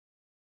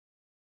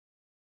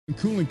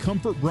Cooling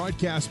Comfort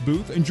broadcast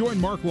booth and join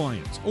Mark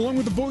Lyons, along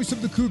with the voice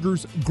of the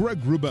Cougars,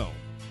 Greg Wrubell.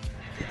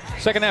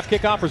 Second half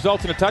kickoff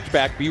results in a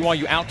touchback.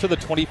 BYU out to the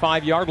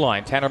 25-yard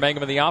line. Tanner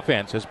Mangum in the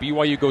offense as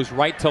BYU goes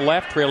right to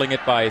left, trailing it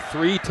by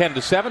 3,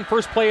 10-7.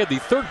 First play of the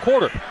third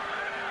quarter.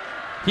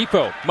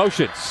 Hifo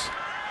motions.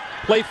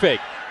 Play fake.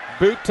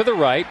 Boot to the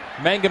right.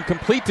 Mangum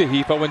complete to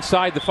Hifo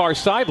inside the far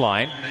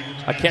sideline.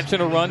 A catch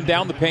and a run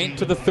down the paint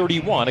to the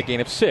 31. A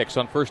gain of 6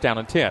 on first down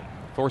and 10.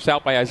 Force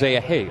out by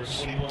Isaiah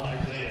Hayes.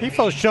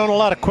 Hifo's shown a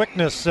lot of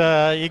quickness.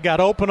 He got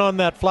open on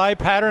that fly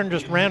pattern,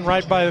 just ran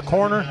right by the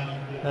corner.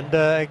 And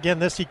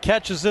again, he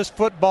catches this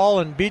football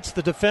and beats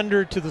the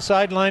defender to the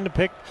sideline to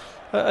pick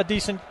a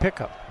decent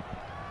pickup.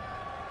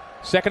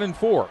 2nd and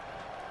 4.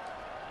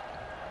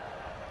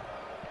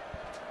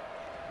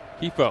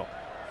 Hifo,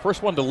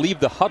 first one to leave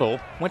the huddle,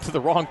 went to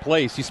the wrong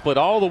place. He split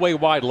all the way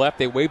wide left.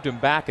 They waved him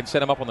back and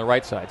set him up on the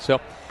right side.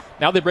 So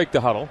now they break the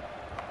huddle.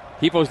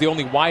 Hifo's the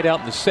only wide out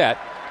in the set.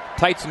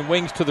 Tights and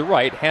wings to the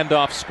right.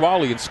 Handoff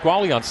Squally. And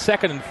Squally on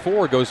 2nd and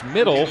 4 goes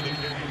middle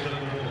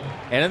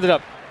and ended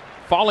up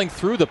falling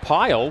through the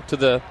pile to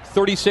the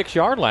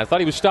 36-yard line. I thought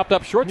he was stopped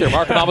up short there,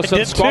 Mark, and all of a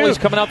sudden Squally's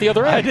coming out the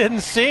other end. I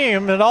didn't see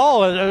him at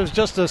all. It was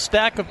just a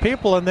stack of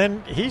people, and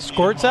then he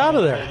squirts out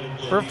of there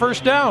for a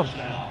first down.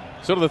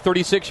 So to the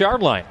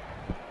 36-yard line.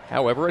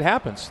 However, it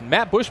happens.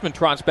 Matt Bushman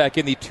trots back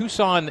in, the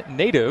Tucson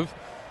native.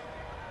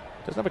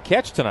 Doesn't have a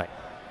catch tonight.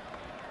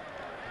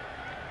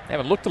 They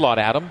haven't looked a lot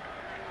at him.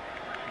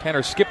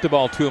 Tanner skipped the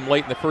ball to him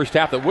late in the first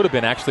half. That would have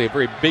been actually a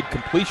very big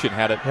completion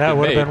had it been made. Yeah, it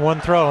would have been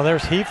one throw.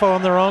 There's Hifo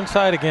on the wrong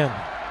side again.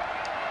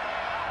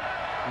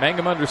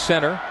 Mangum under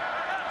center.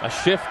 A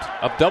shift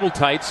of double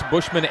tights.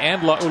 Bushman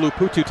and Laulu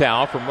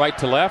Pututau from right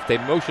to left. They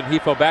motion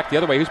Hifo back the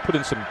other way. He's put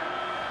in some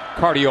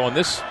cardio on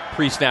this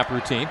pre-snap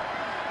routine.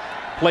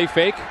 Play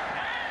fake.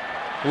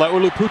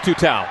 Laulu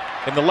Pututau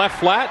in the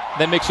left flat.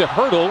 Then makes a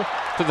hurdle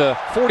to the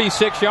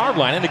 46-yard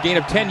line and a gain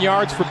of 10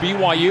 yards for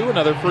BYU.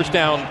 Another first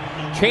down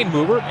chain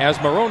mover as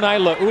Moroni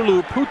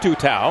Laulu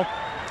Pututau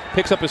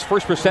picks up his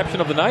first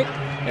reception of the night.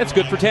 It's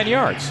good for 10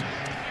 yards.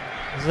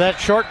 That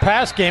short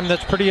pass game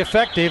that's pretty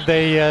effective.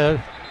 They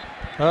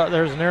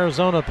there's an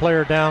Arizona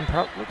player down.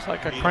 Looks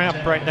like a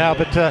cramp right now,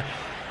 but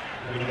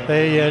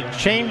they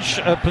change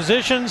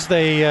positions.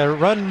 They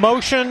run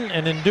motion,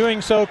 and in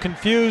doing so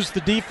confuse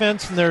the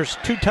defense. And there's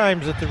 2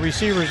 times that the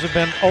receivers have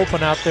been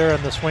open out there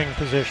in the swing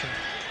position.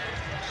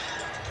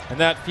 And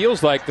that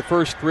feels like the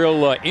first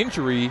real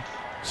injury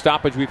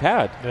stoppage we've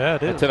had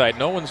tonight.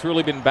 No one's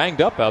really been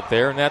banged up out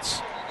there, and that's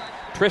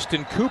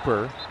Tristan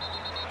Cooper,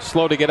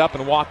 slow to get up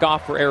and walk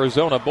off for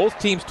Arizona. Both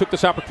teams took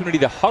this opportunity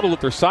to huddle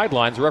at their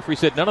sidelines. The referee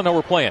said, no,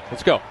 we're playing.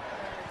 Let's go.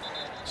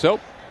 So,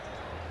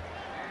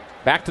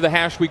 back to the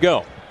hash we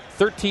go.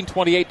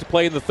 13:28 to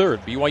play in the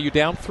third. BYU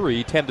down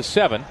 3,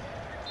 10-7.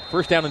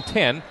 First down and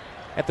 10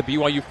 at the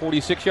BYU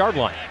 46-yard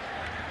line.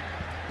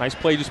 Nice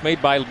play just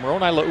made by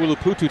Moroni Laulu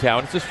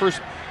Pututau. It's his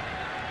first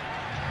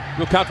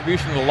real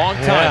contribution in a long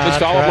time.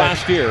 Missed all of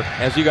last year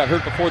as he got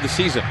hurt before the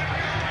season.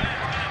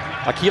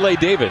 Akile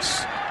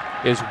Davis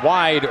is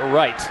wide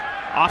right.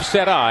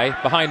 Offset eye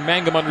behind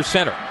Mangum under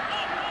center.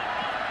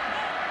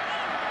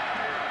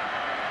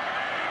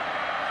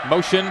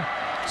 Motion,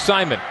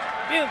 Simon.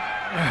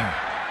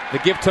 The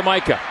give to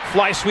Micah.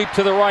 Fly sweep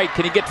to the right.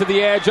 Can he get to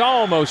the edge?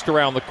 Almost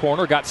around the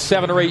corner. Got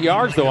 7 or 8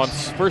 yards, though, on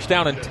first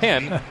down and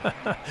 10.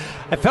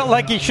 I felt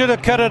like he should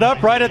have cut it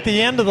up right at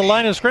the end of the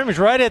line of scrimmage,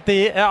 right at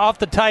the off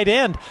the tight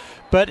end.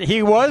 But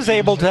he was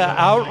able to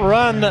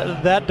outrun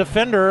that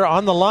defender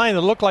on the line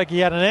that looked like he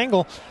had an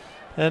angle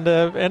and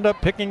end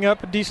up picking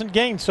up a decent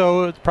gain.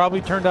 So it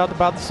probably turned out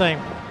about the same.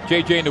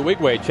 J.J.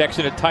 Nwigwe checks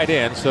in at tight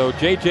end. So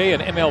J.J.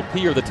 and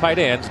MLP are the tight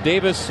ends.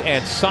 Davis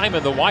and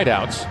Simon the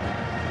wideouts.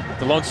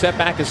 The lone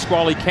setback is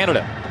Squally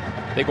Canada.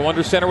 They go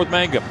under center with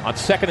Mangum on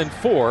 2nd and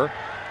 4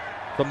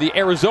 from the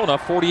Arizona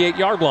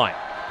 48-yard line.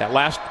 That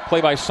last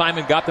play by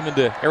Simon got them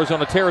into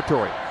Arizona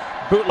territory.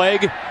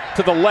 Bootleg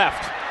to the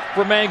left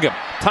for Mangum.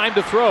 Time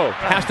to throw.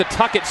 Has to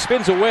tuck it,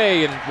 spins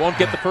away, and won't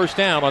get the first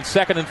down on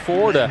 2nd and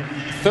 4 to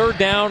 3rd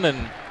down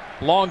and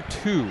long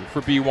 2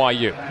 for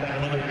BYU.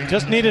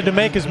 Just needed to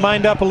make his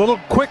mind up a little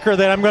quicker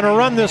that I'm going to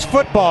run this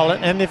football.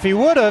 And if he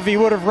would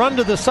have run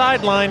to the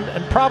sideline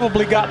and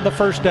probably gotten the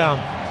first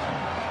down.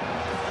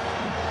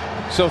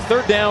 So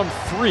 3rd down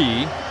 3,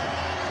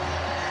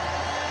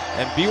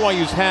 and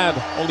BYU's had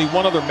only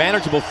one other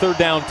manageable 3rd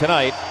down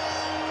tonight.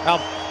 Well,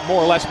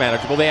 more or less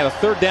manageable. They had a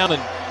 3rd down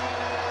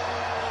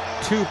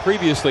and 2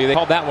 previously. They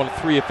called that one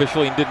 3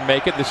 officially and didn't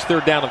make it. This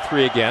 3rd down and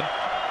 3 again.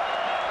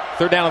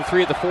 3rd down and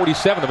 3 at the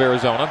 47 of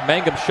Arizona.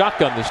 Mangum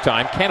shotgun this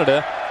time.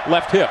 Canada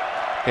left hip.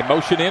 They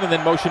motion in and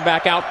then motion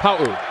back out.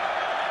 Pau'u.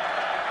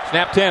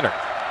 Snap Tanner.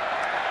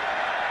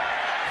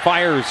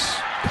 Fires.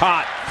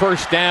 Caught.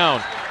 First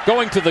down.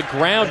 Going to the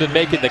ground and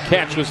making the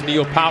catch was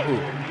Neil Pau'u.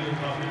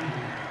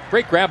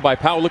 Great grab by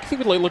Pau'u. Looks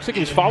like he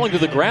was falling to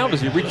the ground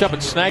as he reached up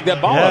and snagged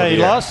that ball. Yeah, he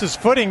lost his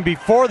footing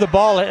before the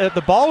ball.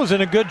 The ball was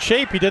in a good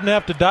shape. He didn't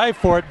have to dive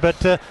for it,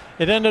 but it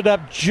ended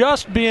up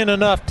just being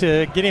enough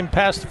to get him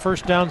past the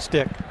first down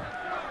stick.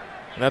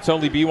 And that's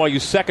only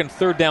BYU's second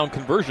third down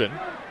conversion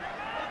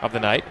of the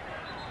night.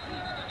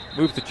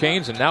 Moves the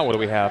chains, and now what do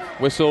we have?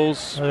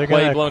 Whistles,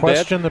 play blown dead.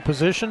 Question the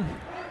position.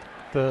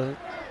 The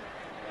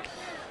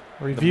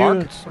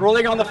review.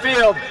 Ruling on the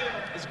field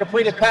is a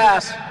completed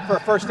pass for a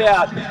first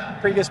down.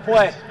 Previous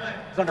play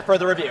is under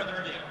further review.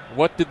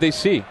 What did they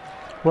see?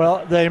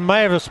 Well, they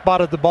might have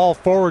spotted the ball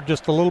forward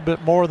just a little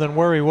bit more than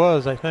where he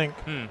was, I think.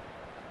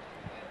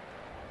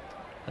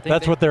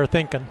 That's what they're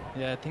thinking.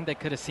 Yeah, I think they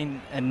could have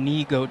seen a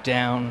knee go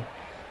down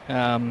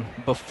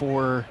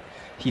before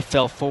he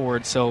fell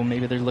forward, so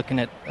maybe they're looking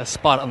at a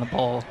spot on the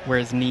ball where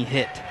his knee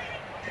hit.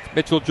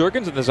 Mitchell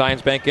Juergens in the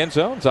Zions Bank end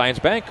zone.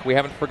 Zions Bank, we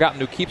haven't forgotten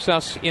who keeps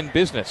us in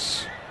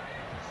business.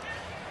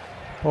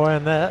 Boy,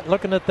 and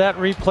looking at that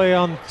replay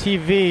on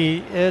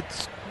TV,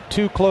 it's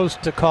too close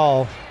to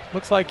call.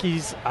 Looks like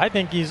I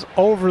think he's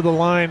over the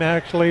line,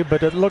 actually,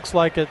 but it looks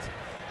like it's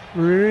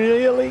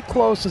really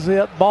close. Is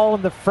that ball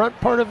in the front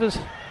part of it's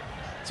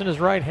in his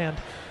right hand.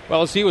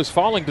 Well, as he was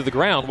falling to the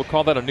ground, we'll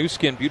call that a Nu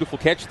Skin beautiful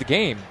catch of the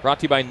game. Brought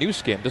to you by Nu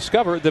Skin.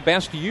 Discover the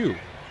best you.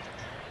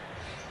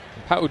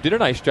 Pau did a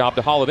nice job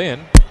to haul it in.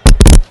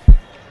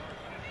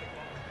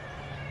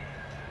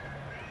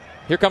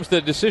 Here comes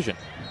the decision.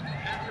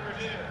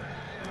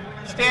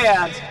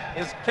 Stands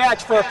is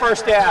catch for a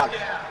first down.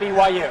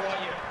 BYU.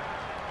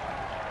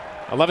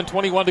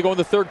 11:21 to go in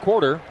the third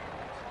quarter.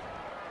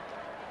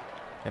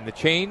 And the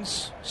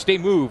chains stay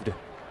moved.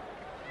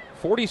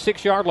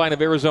 46-yard line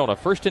of Arizona.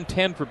 First and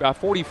 10 for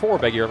 44,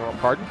 beg your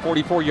pardon.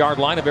 44-yard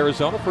line of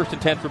Arizona. First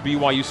and 10 for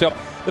BYU. So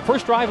the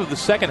first drive of the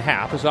second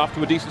half is off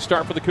to a decent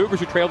start for the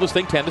Cougars, who trailed this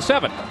thing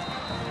 10-7.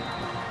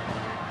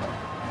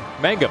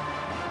 Mangum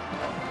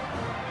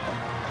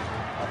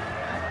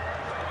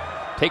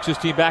takes his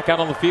team back out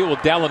on the field with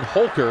Dallin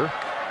Holker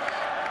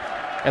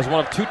as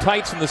one of two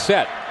tights in the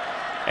set.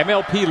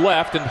 MLP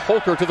left and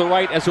Holker to the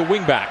right as a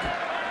wingback.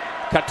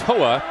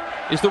 Katoa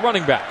is the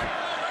running back.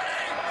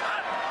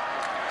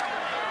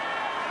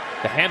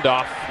 The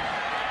handoff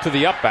to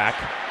the up back,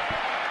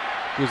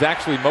 who was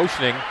actually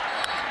motioning,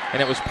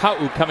 and it was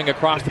Pau coming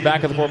across the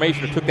back of the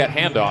formation who took that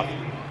handoff.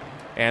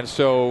 And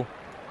so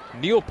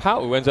Neil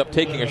Pau ends up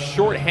taking a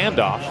short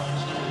handoff,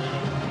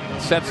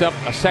 sets up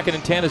a 2nd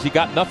and 10 as he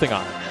got nothing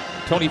on it.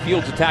 Tony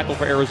Fields a tackle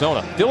for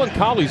Arizona. Dylan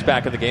Colley's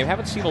back in the game.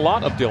 Haven't seen a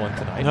lot of Dylan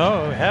tonight.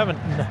 No, we haven't.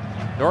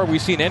 Nor have we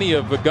seen any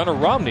of Gunnar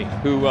Romney,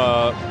 who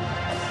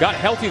got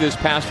healthy this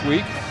past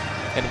week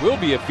and will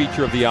be a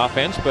feature of the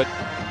offense, but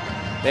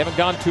they haven't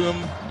gone to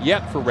him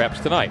yet for reps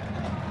tonight.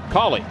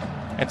 Colley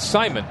and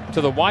Simon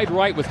to the wide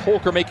right with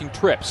Holker making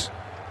trips.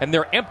 And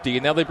they're empty,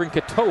 and now they bring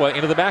Katoa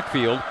into the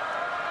backfield.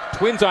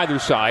 Twins either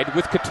side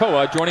with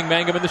Katoa joining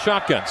Mangum in the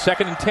shotgun.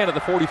 2nd and 10 at the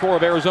 44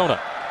 of Arizona.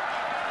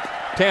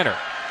 Tanner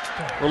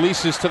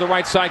releases to the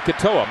right side.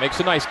 Katoa makes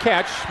a nice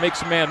catch,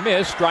 makes a man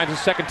miss, drives his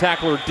second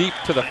tackler deep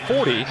to the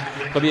 40.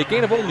 There'll be a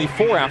gain of only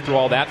 4 after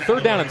all that.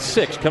 3rd down and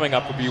 6 coming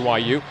up for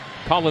BYU.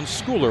 Colin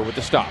Schooler with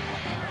the stop.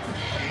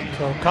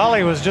 So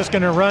Colley was just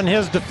going to run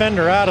his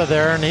defender out of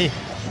there, and he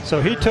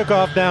took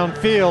off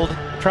downfield,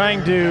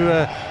 trying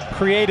to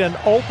create an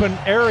open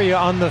area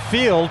on the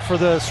field for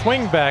the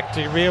swing back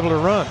to be able to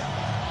run.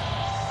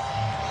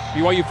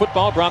 BYU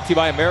football brought to you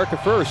by America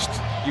First,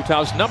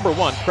 Utah's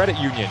 #1 credit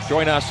union.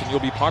 Join us and you'll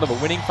be part of a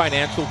winning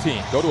financial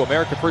team. Go to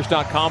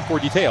americafirst.com for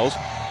details,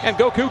 and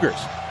go Cougars.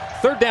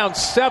 3rd down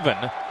 7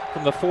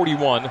 from the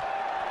 41.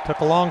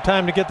 Took a long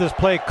time to get this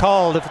play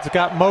called. If it's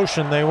got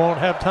motion, they won't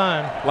have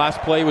time. Last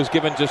play was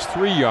given just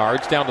 3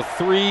 yards, down to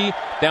 3,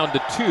 down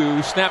to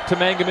 2. Snap to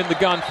Mangum in the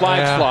gun,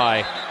 flags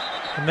fly.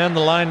 And then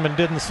the lineman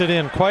didn't sit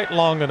in quite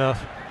long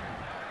enough.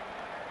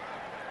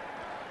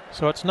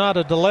 So it's not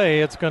a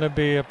delay, it's going to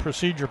be a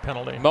procedure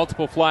penalty.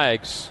 Multiple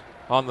flags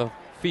on the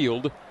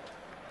field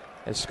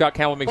as Scott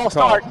Campbell makes a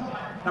call. Start,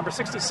 number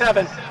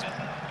 67,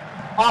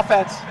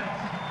 offense,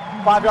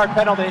 5-yard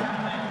penalty,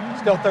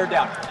 still 3rd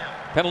down.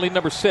 Penalty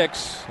number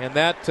 6, and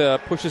that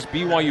pushes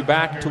BYU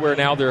back to where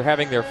now they're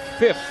having their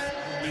 5th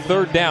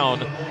 3rd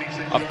down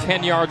of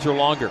 10 yards or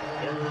longer.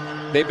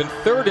 They've been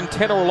 3rd and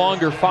 10 or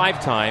longer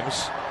 5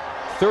 times,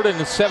 3rd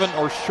and 7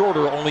 or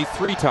shorter only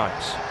 3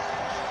 times.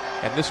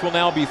 And this will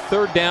now be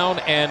 3rd down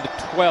and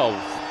 12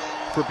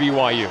 for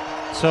BYU.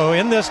 So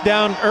in this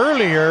down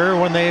earlier,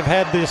 when they've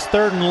had this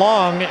 3rd and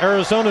long,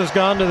 Arizona's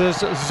gone to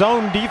this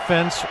zone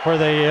defense where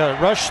they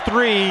rush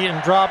 3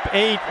 and drop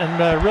 8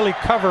 and really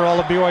cover all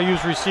of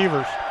BYU's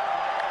receivers.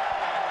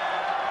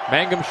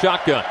 Mangum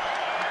shotgun.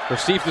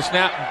 Receives the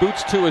snap,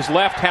 boots to his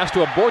left, has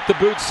to abort the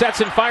boot,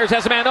 sets and fires,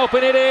 has a man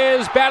open. It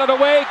is batted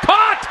away,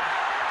 caught!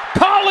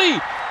 Colley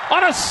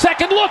on a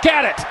second look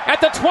at it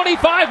at the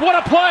 25. What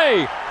a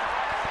play!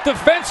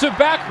 Defensive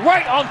back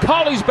right on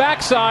Colley's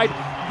backside,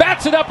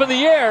 bats it up in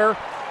the air,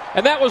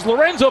 and that was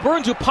Lorenzo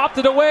Burns who popped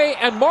it away,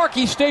 and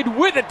Markey stayed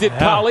with it, did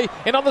Colley,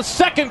 and on the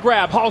second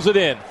grab hauls it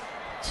in.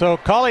 So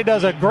Colley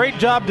does a great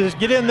job to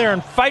get in there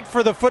and fight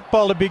for the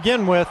football to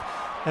begin with,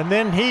 and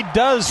then he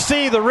does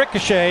see the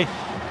ricochet,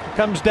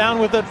 comes down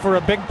with it for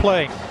a big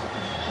play.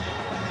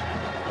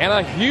 And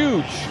a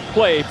huge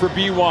play for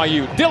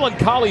BYU. Dylan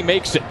Collie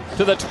makes it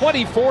to the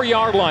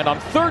 24-yard line on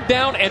 3rd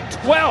down and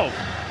 12.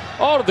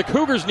 Oh, the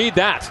Cougars need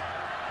that.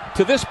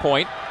 To this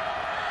point,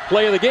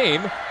 play of the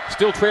game,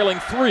 still trailing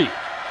 3.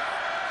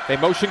 They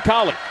motion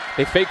Collie.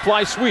 They fake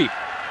fly sweep.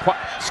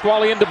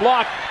 Squally into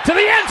block. To the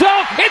end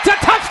zone. It's a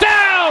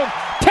touchdown!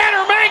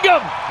 Tanner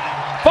Mangum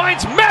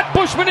finds Matt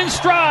Bushman in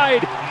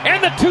stride.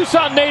 And the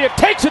Tucson native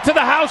takes it to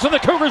the house, and the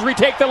Cougars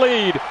retake the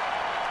lead.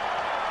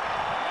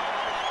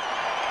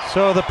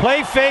 So the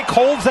play fake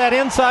holds that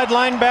inside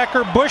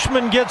linebacker.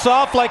 Bushman gets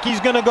off like he's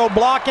going to go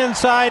block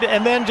inside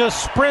and then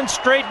just sprints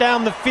straight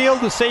down the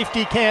field. The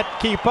safety can't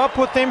keep up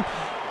with him.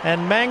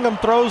 And Mangum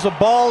throws a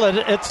ball.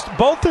 It's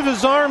both of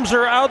his arms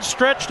are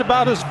outstretched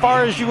about as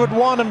far as you would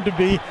want them to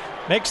be.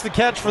 Makes the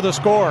catch for the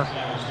score.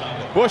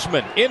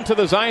 Bushman into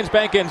the Zions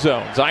Bank end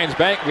zone. Zions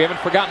Bank, we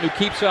haven't forgotten who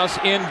keeps us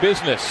in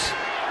business.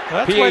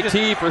 PAT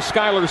for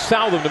Skylar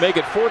Southam to make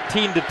it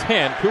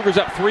 14-10. Cougars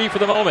up 3 for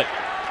the moment.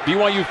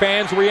 BYU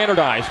fans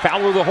re-energized.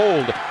 Fowler the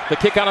hold. The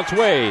kick on its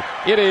way.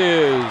 It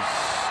is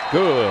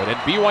good. And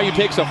BYU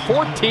takes a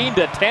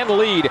 14-10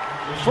 lead.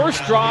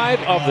 First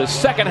drive of the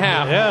second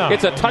half. Yeah.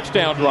 It's a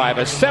touchdown drive,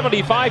 a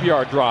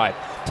 75-yard drive.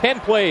 10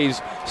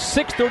 plays,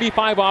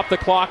 6:35 off the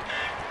clock.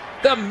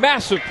 The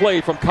massive play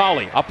from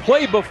Collie. A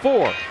play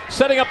before,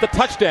 setting up the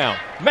touchdown.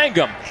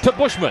 Mangum to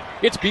Bushman.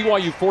 It's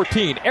BYU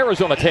 14,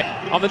 Arizona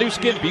 10 on the new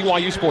skin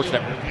BYU Sports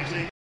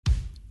Network.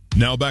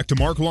 Now back to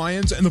Mark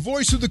Lyons and the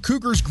voice of the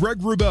Cougars, Greg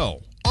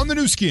Wrubell, on the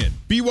new skin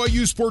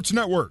BYU Sports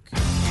Network.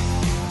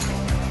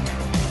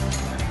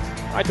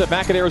 All right,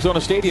 back at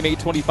Arizona Stadium,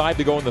 8:25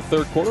 to go in the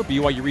third quarter.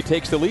 BYU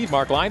retakes the lead.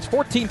 Mark Lyons,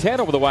 14-10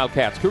 over the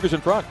Wildcats. Cougars in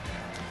front.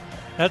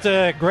 That's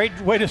a great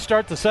way to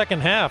start the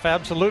second half.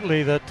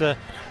 Absolutely. That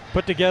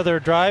put together a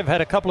drive,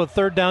 had a couple of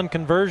third down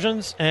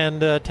conversions,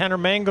 and Tanner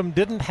Mangum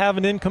didn't have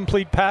an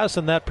incomplete pass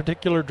in that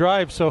particular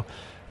drive. So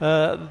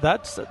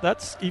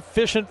that's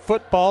efficient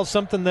football,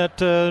 something that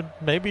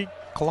maybe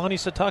Kalani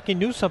Sitake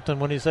knew something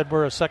when he said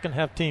we're a second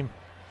half team.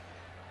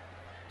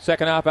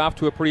 Second half off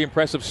to a pretty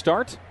impressive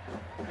start.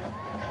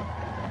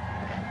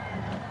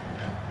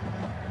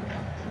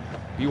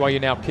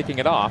 BYU now kicking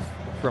it off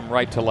from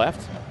right to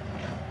left.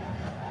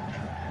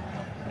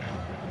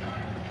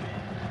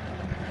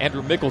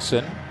 Andrew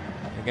Mickelson,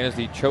 again, is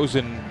the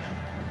chosen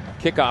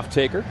kickoff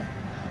taker.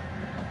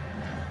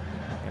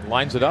 And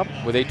lines it up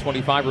with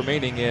 8:25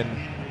 remaining in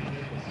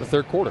the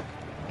third quarter.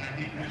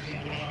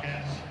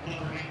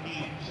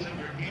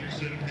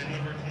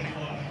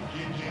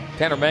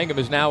 Tanner Mangum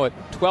is now at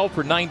 12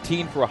 for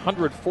 19 for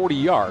 140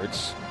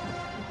 yards.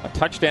 A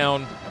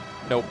touchdown,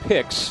 no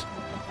picks,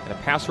 and a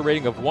passer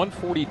rating of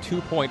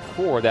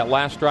 142.4. That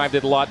last drive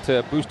did a lot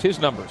to boost his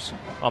numbers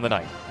on the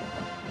night.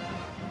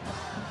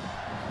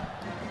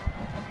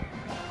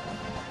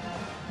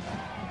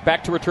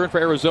 Back to return for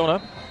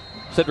Arizona,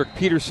 Cedric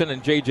Peterson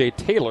and J.J.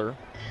 Taylor.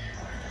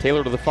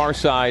 Taylor to the far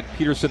side,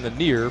 Peterson the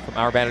near from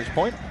our vantage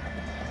point.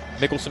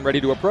 Mickelson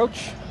ready to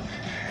approach.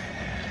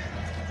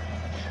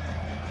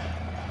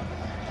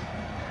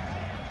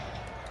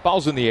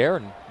 Ball's in the air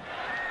and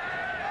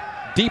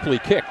deeply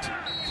kicked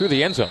through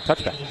the end zone.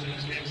 Touchback.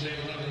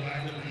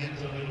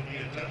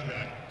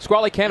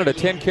 Squally Canada,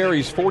 10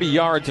 carries, 40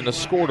 yards, and a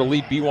score to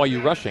lead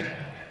BYU rushing.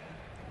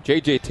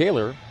 J.J.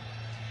 Taylor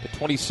to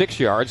 26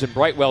 yards, and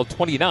Brightwell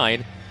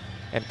 29,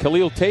 and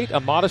Khalil Tate a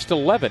modest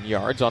 11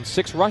 yards on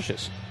 6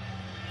 rushes.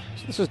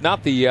 So this is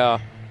not the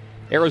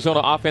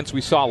Arizona offense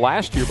we saw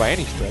last year by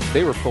any stretch.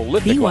 They were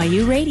prolific.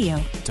 BYU Radio.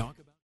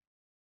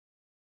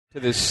 To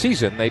this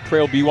season, they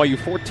trail BYU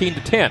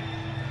 14-10.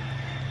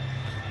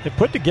 They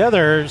put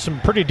together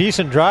some pretty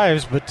decent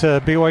drives, but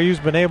BYU's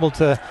been able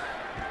to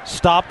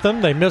stop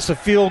them. They miss a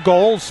field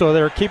goal, so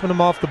they're keeping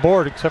them off the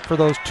board except for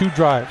those 2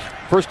 drives.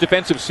 First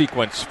defensive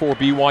sequence for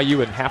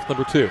BYU in half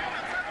number 2.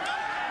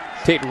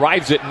 Tate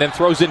rides it and then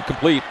throws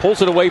incomplete.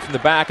 Pulls it away from the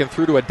back and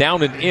through to a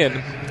down and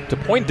in to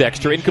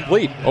Poindexter.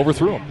 Incomplete.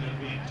 Overthrew him.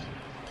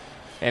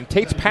 And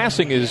Tate's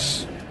passing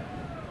is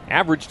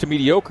average to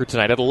mediocre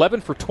tonight at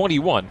 11 for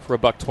 21 for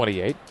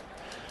 $128.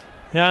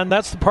 Yeah, and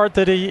that's the part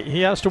that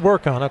he has to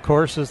work on, of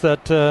course, is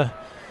that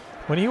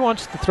when he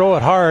wants to throw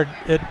it hard,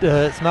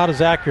 it's not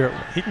as accurate.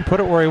 He can put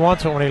it where he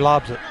wants it when he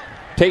lobs it.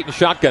 Tate and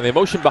shotgun. They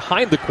motion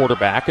behind the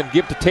quarterback and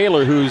give to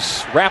Taylor,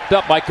 who's wrapped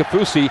up by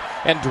Kafusi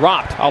and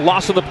dropped. A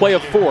loss on the play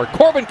of 4.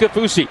 Corbin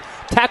Kafusi,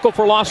 tackle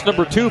for loss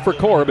number 2 for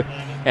Corb,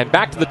 and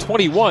back to the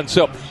 21.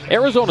 So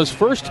Arizona's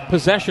first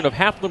possession of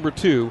half number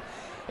 2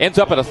 ends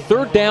up at a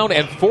 3rd down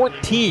and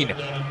 14.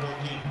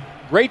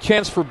 Great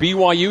chance for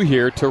BYU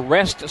here to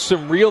wrest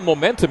some real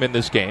momentum in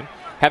this game.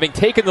 Having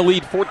taken the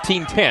lead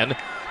 14-10,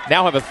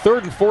 now have a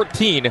 3rd and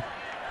 14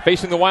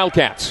 facing the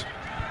Wildcats.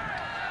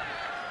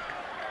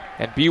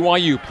 And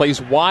BYU plays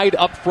wide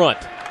up front.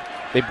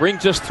 They bring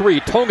just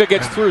 3. Tonga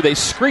gets through. They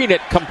screen it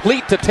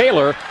complete to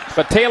Taylor,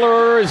 but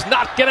Taylor is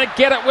not going to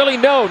get it, will he?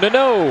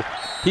 No.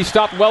 He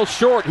stopped well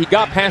short. He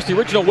got past the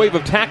original wave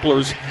of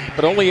tacklers,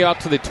 but only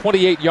out to the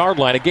 28-yard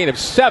line. A gain of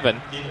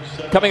 7,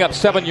 coming up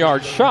 7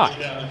 yards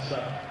shy.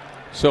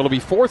 So it'll be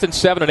 4th and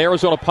 7, and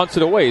Arizona punts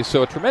it away.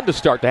 So a tremendous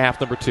start to half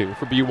number 2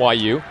 for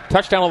BYU.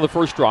 Touchdown on the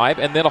first drive,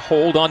 and then a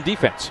hold on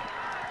defense.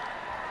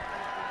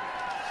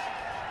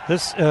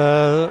 This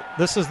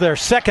is their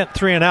second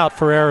 3-and-out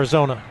for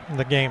Arizona in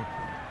the game.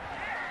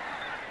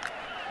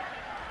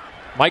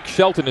 Mike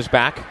Shelton is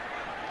back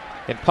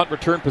in punt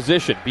return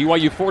position.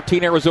 BYU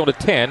 14, Arizona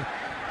 10.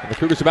 And the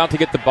Cougars about to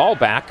get the ball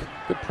back.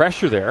 Good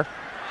pressure there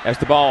as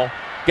the ball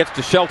gets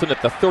to Shelton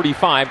at the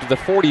 35 to the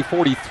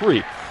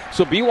 40-43.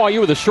 So BYU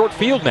with a short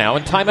field now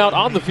and timeout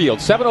on the field.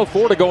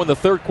 7:04 to go in the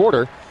third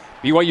quarter.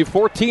 BYU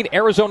 14,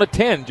 Arizona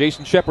 10.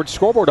 Jason Shepard's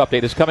scoreboard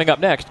update is coming up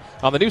next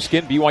on the new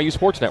skin BYU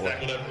Sports Network.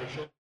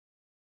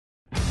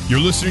 You're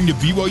listening to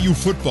BYU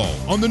football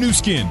on the new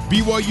skin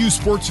BYU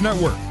Sports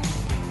Network.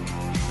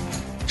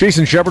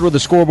 Jason Shepard with the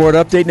scoreboard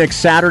update. Next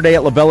Saturday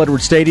at LaBelle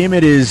Edwards Stadium,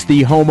 it is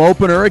the home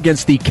opener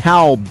against the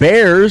Cal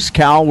Bears.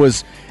 Cal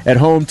was at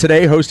home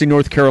today hosting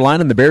North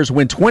Carolina, and the Bears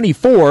win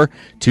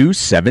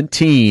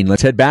 24-17.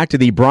 Let's head back to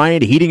the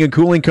Bryant Heating and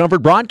Cooling Comfort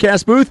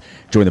broadcast booth.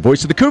 Join the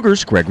voice of the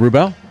Cougars, Greg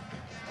Wrubell.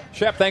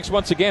 Shep, thanks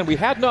once again. We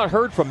had not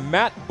heard from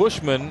Matt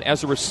Bushman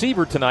as a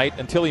receiver tonight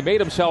until he made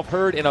himself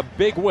heard in a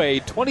big way.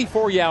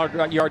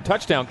 24-yard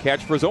touchdown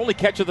catch for his only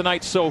catch of the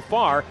night so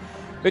far.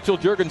 Mitchell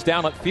Juergens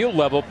down at field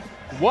level.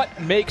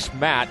 What makes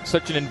Matt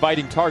such an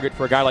inviting target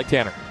for a guy like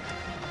Tanner?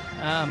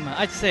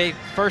 I'd say,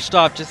 first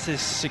off, just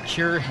his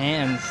secure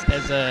hands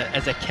as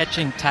a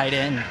catching tight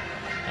end.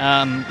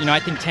 I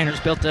think Tanner's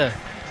built a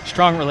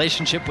strong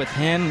relationship with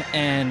him,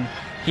 and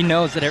he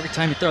knows that every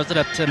time he throws it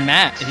up to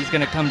Matt, he's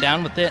going to come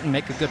down with it and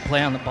make a good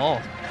play on the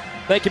ball.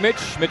 Thank you,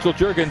 Mitch. Mitchell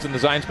Juergens in the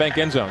Zions Bank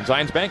end zone.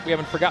 Zions Bank, we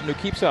haven't forgotten who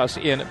keeps us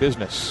in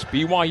business.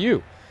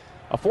 BYU,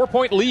 a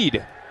 4-point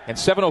lead, and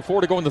 7:04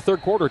 to go in the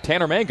third quarter.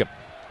 Tanner Mangum,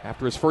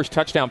 after his first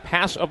touchdown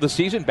pass of the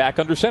season, back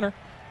under center.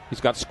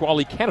 He's got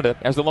Squally Canada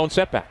as the lone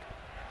setback.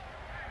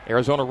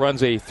 Arizona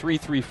runs a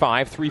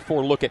 3-3-5,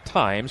 3-4 look at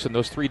times, and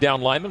those three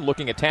down linemen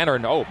looking at Tanner,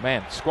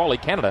 and Squally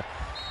Canada.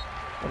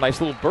 A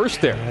nice little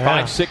burst there,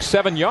 5, 6,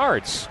 7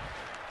 yards.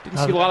 Didn't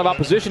see a lot of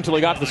opposition until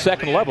he got to the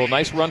second level.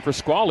 Nice run for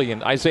Squally,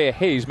 and Isaiah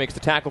Hayes makes the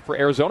tackle for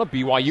Arizona.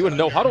 BYU in a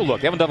no-huddle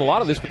look. They haven't done a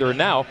lot of this, but they're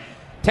now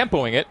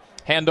tempoing it.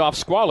 Handoff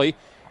Squally.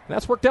 And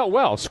that's worked out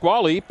well.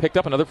 Squally picked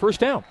up another first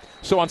down.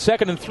 So on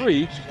 2nd and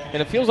 3,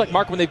 and it feels like,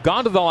 Mark, when they've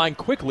gone to the line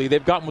quickly,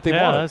 they've gotten what they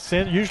wanted. That's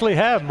it. Usually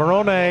have.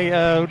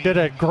 Morone did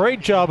a great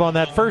job on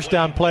that first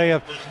down play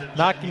of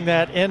knocking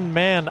that end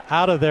man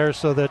out of there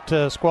so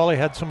that Squally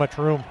had so much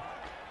room.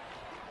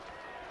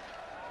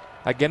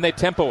 Again, they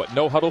tempo it.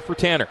 No huddle for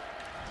Tanner.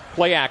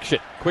 Play action.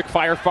 Quick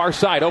fire far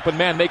side. Open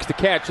man makes the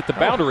catch at the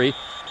boundary.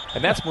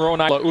 And that's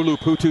Moroni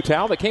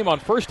Ulu-Pututau. That came on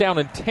first down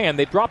and 10.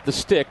 They dropped the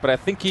stick, but I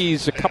think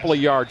he's a couple of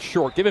yards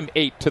short. Give him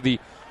 8 to the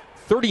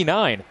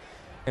 39.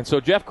 And so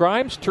Jeff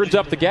Grimes turns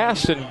up the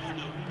gas and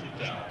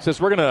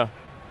says, we're gonna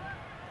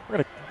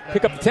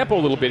pick up the tempo a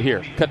little bit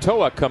here.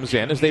 Katoa comes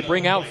in as they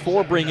bring out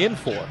 4, bring in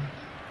 4.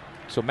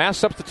 So mass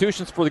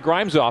substitutions for the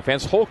Grimes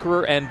offense.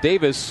 Holker and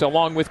Davis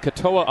along with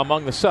Katoa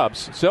among the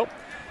subs. So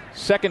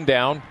 2nd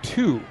down,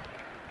 2.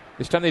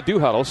 This time they do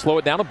huddle. Slow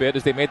it down a bit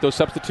as they made those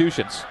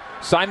substitutions.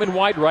 Simon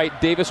wide right,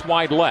 Davis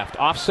wide left.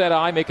 Offset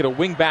eye, make it a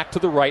wing back to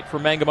the right for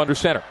Mangum under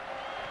center.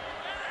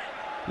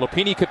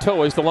 Lopini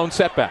Katoa is the lone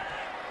setback.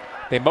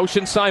 They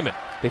motion Simon.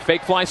 They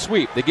fake fly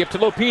sweep. They give to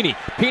Lopini.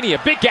 Pini,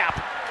 a big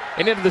gap.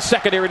 And into the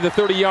secondary to the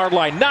 30-yard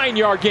line.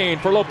 9-yard gain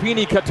for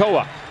Lopini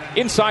Katoa.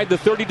 Inside the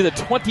 30 to the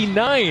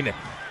 29.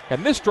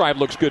 And this drive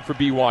looks good for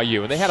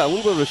BYU. And they had a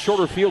little bit of a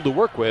shorter field to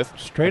work with.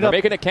 Straight up.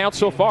 Making it count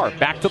so far.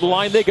 Back to the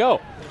line they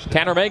go.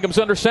 Tanner Mangum's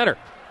under center.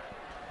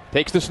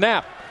 Takes the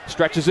snap.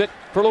 Stretches it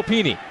for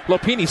Lopini.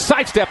 Lopini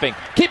sidestepping,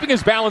 keeping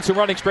his balance and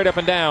running straight up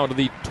and down to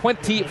the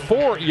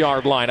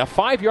 24-yard line. A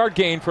 5-yard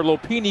gain for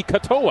Lopini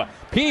Katoa.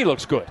 Pini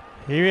looks good.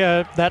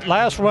 That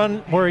last run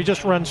where he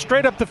just runs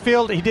straight up the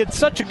field, he did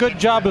such a good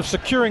job of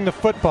securing the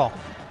football.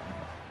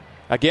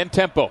 Again,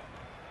 tempo.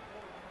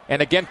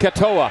 And again,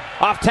 Katoa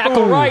off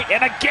tackle right.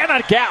 And again,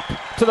 a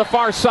gap to the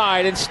far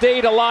side and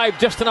stayed alive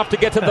just enough to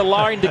get to the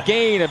line to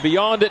gain and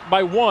beyond it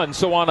by 1.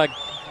 So on a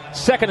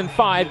 2nd and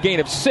 5, gain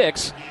of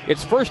 6.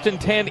 It's 1st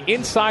and 10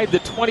 inside the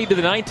 20 to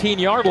the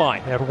 19-yard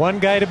line. They had one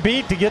guy to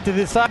beat to get to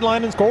the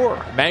sideline and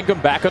score. Mangum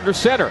back under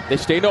center. They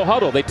stay no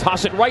huddle. They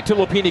toss it right to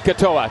Lopini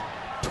Katoa.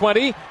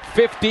 20,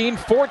 15,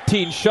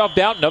 14 shoved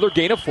out. Another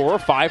gain of 4 or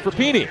 5 for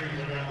Pini.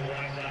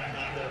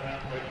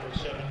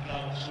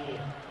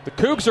 The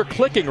Cougs are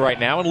clicking right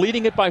now and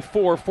leading it by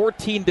 4,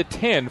 14 to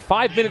 10.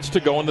 5 minutes to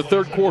go in the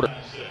third quarter.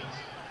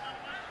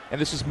 And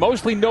this is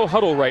mostly no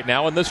huddle right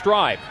now in this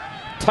drive.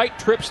 Tight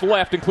trips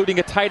left, including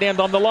a tight end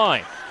on the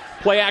line.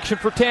 Play action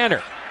for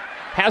Tanner.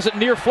 Has it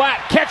near flat.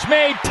 Catch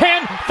made.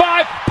 10,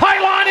 5.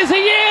 Pylon, is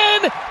he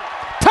in?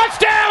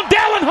 Touchdown,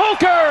 Dallin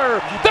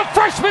Holker! The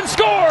freshman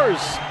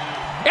scores!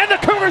 And the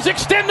Cougars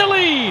extend the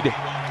lead.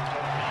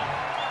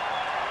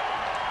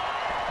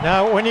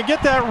 Now, when you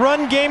get that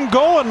run game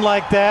going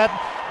like that,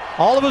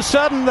 all of a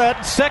sudden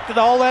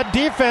all that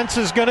defense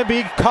is going to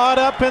be caught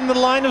up in the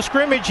line of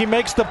scrimmage. He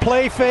makes the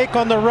play fake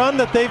on the run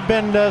that they've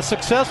been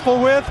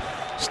successful with.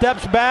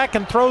 steps back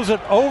and throws it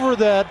over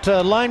that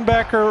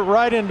linebacker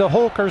right into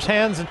Holker's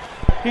hands, and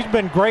he's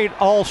been great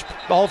all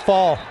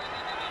fall.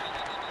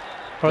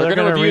 They're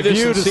going to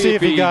review to see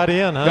if he got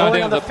in. Huh? Got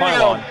into the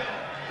pylon.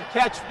 The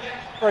catch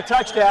for a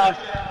touchdown,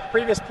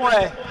 previous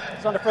play,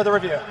 is under further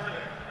review.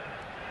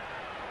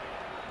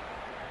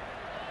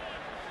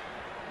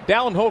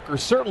 Dallin Holker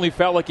certainly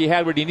felt like he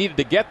had what he needed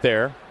to get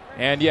there.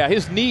 And, yeah,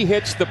 his knee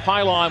hits the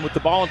pylon with the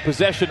ball in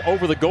possession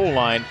over the goal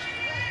line.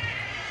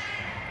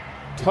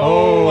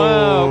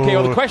 Toe. Okay,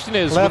 well, the question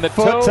is, left when the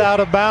foot's out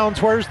of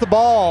bounds, where's the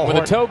ball? When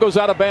the toe goes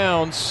out of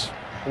bounds,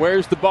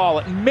 where's the ball?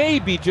 It may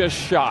be just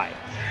shy.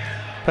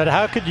 But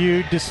how could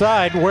you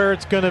decide where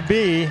it's going to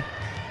be?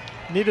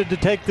 Needed to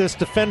take this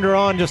defender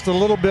on just a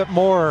little bit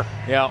more.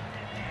 Yeah.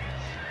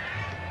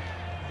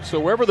 So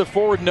wherever the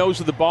forward nose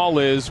of the ball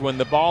is, when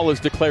the ball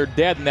is declared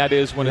dead, and that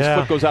is when his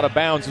foot goes out of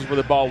bounds, is where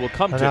the ball will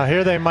come to. Now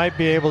here they might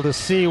be able to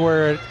see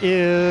where it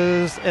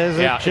is. As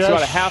it's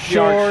about a half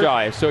yard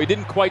shy, so he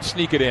didn't quite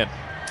sneak it in.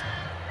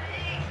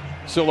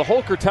 So the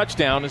Holker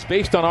touchdown is,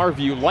 based on our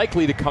view,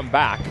 likely to come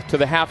back to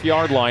the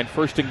half-yard line,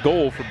 first and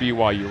goal for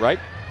BYU, right?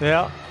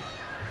 Yeah,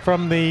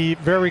 from the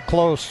very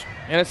close.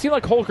 And it seemed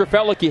like Holker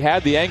felt like he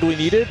had the angle he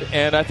needed,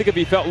 and I think if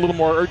he felt a little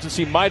more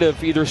urgency, might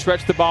have either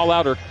stretched the ball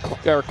out or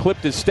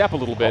clipped his step a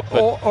little bit.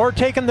 Or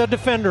taken the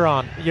defender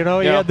on. You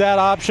know, he had that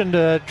option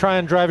to try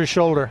and drive his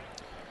shoulder.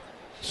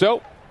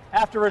 So,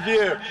 after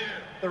review,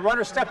 the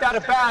runner stepped out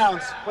of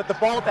bounds with the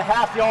ball at the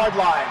half-yard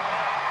line.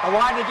 The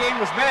line of the game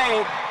was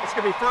made. It's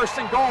going to be first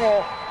and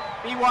goal,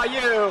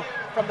 BYU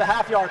from the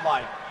half-yard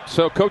line.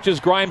 So coaches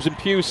Grimes and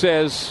Pugh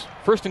says,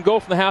 first and goal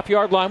from the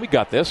half-yard line. We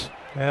got this.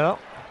 Yeah.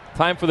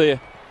 Time for the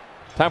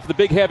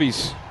big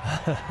heavies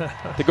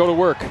to go to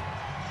work.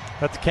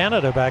 That's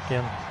Canada back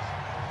in.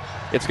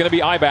 It's going to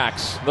be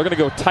I-backs. They're going to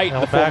go tight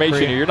in the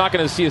formation here. You're not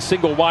going to see a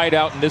single wide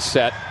out in this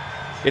set.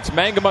 It's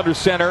Mangum under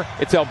center.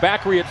 It's El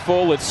Bakri at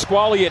full. It's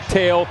Squally at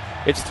tail.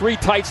 It's three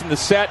tights in the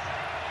set.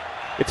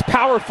 It's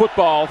power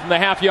football from the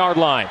half-yard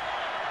line.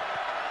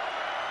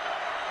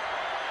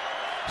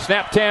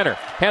 Snap Tanner.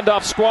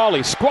 Handoff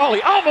Squally.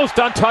 Squally almost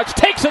untouched.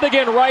 Takes it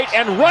again right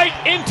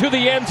into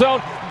the end zone.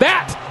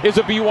 That is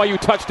a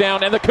BYU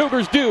touchdown, and the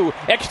Cougars do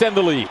extend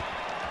the lead.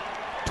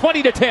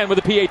 20-10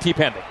 with the PAT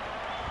pending.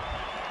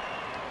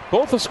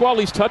 Both of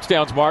Squally's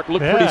touchdowns, Mark,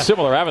 look pretty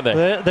similar, haven't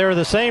they? They were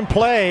the same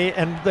play,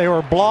 and they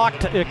were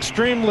blocked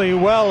extremely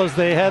well as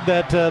they had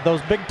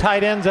those big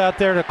tight ends out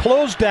there to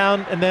close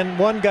down and then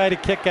one guy to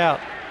kick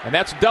out. And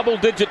that's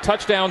double-digit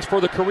touchdowns for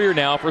the career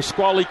now for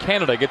Squally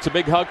Canada. Gets a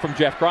big hug from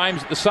Jeff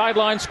Grimes at the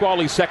sideline.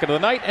 Squally's second of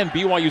the night, and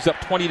BYU's up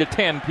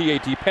 20-10.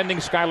 PAT pending.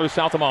 Skylar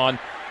Southam on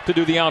to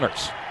do the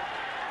honors.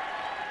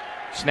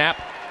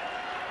 Snap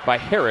by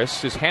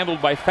Harris is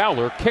handled by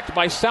Fowler, kicked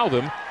by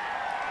Southam.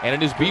 And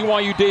in his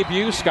BYU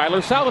debut,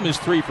 Skylar Southam is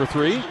 3 for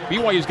 3.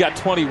 BYU's got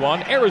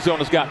 21.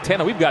 Arizona's got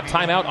 10, and we've got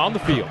timeout on the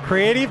field.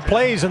 Creative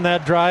plays in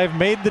that drive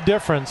made the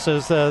difference,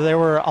 as there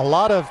were a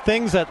lot of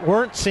things that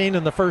weren't seen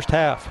in the first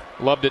half.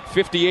 Loved it.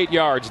 58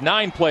 yards,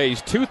 9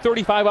 plays,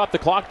 2:35 off the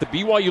clock. The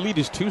BYU lead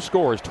is 2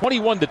 scores,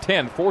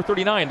 21-10,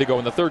 4:39 to go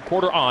in the third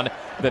quarter on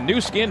the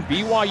new skin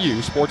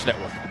BYU Sports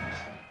Network.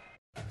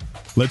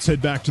 Let's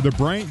head back to the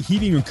Bryant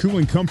Heating and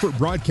Cooling Comfort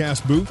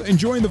broadcast booth and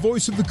join the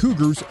voice of the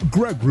Cougars,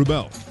 Greg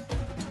Wrubell.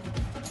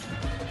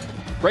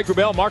 Greg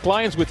Wrubell, Mark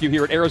Lyons with you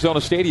here at Arizona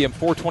Stadium.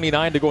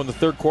 4:29 to go in the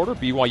third quarter.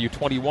 BYU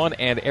 21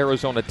 and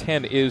Arizona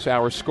 10 is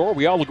our score.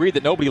 We all agree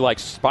that nobody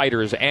likes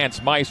spiders,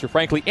 ants, mice, or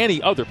frankly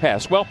any other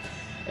pest. Well,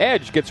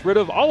 Edge gets rid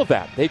of all of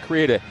that. They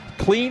create a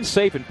clean,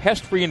 safe, and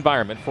pest-free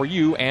environment for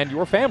you and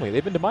your family.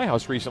 They've been to my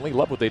house recently.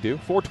 Love what they do.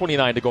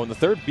 4:29 to go in the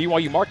third.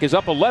 BYU Mark is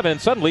up 11,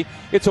 and suddenly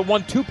it's a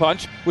 1-2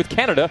 punch with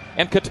Canada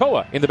and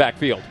Katoa in the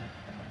backfield.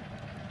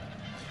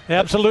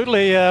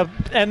 Absolutely.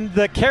 And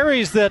the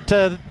carries that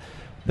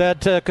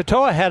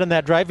Katoa had in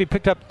that drive, he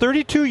picked up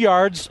 32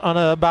 yards on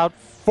about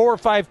 4 or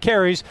 5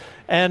 carries,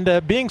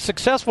 and being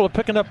successful at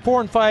picking up 4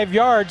 and 5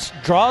 yards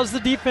draws the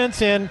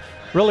defense in,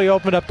 really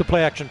opened up the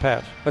play-action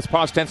pass. Let's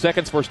pause 10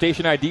 seconds for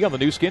station ID on the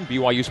new skin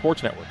BYU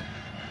Sports Network.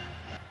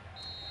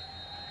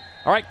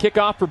 All right,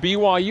 kickoff for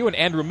BYU, and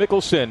Andrew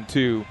Mickelson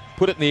to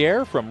put it in the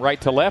air from right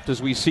to left as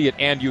we see it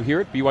and you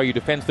hear it. BYU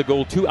defends the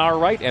goal to our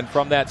right, and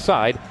from that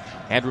side,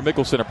 Andrew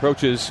Mickelson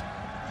approaches,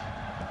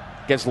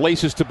 gets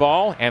laces to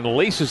ball, and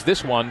laces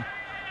this one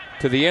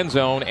to the end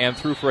zone and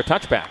through for a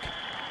touchback.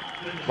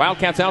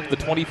 Wildcats out to the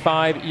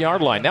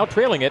 25-yard line. Now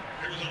trailing it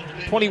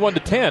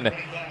 21-10.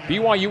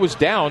 BYU was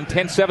down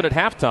 10-7 at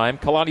halftime.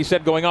 Kalani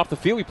said going off the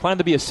field, we plan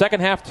to be a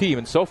second-half team,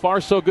 and so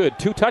far so good.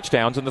 2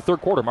 touchdowns in the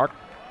third quarter, Mark.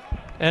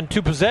 And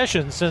 2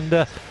 possessions. And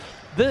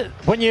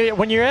when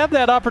you have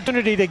that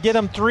opportunity to get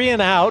them 3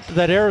 and out,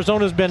 that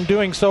Arizona's been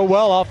doing so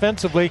well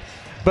offensively,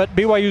 but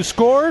BYU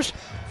scores,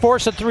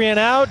 force a 3 and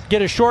out,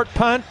 get a short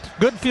punt,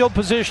 good field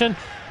position.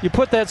 You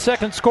put that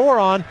second score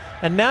on,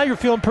 and now you're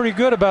feeling pretty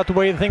good about the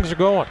way things are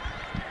going.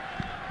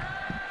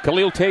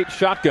 Khalil Tate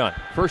shotgun.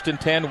 1st and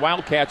 10,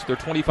 Wildcats, their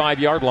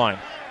 25-yard line.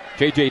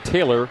 J.J.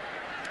 Taylor,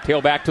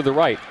 tailback to the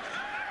right.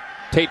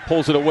 Tate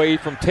pulls it away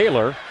from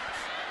Taylor.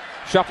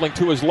 Shuffling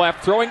to his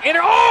left, throwing in.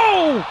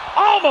 Oh!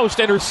 Almost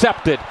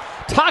intercepted.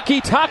 Taki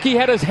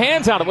had his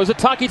hands on it. Was it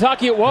Taki?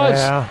 It was.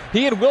 Yeah.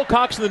 He and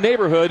Wilcox in the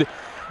neighborhood.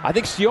 I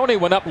think Sione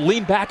went up,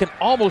 leaned back, and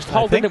almost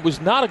hauled in. It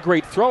was not a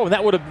great throw, and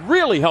that would have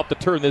really helped to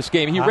turn this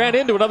game. He ran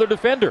into another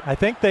defender. I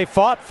think they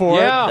fought for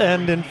it,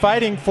 and in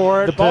fighting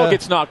for it, the ball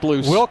gets knocked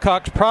loose.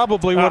 Wilcox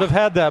probably would have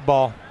had that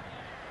ball.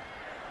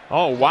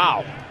 Oh,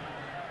 wow.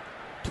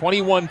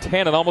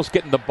 21-10 and almost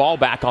getting the ball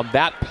back on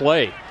that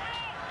play.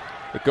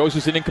 It goes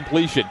as an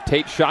incompletion.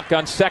 Tate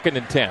shotgun, 2nd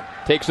and 10.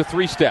 Takes a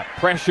 3-step.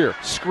 Pressure.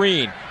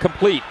 Screen.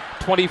 Complete.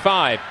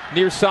 25.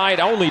 Near side,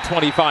 only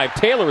 25.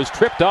 Taylor is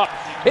tripped up.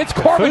 It's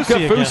Corbin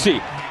Kaufusi.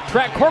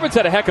 Corbin's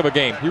had a heck of a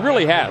game. He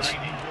really has.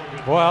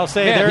 Well, I'll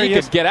say Man, there he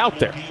could get out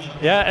there.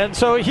 Yeah, and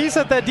so he's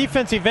at that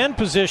defensive end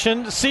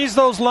position, sees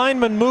those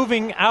linemen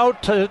moving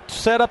out to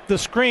set up the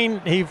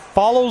screen. He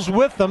follows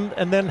with them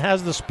and then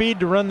has the speed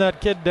to run that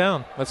kid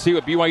down. Let's see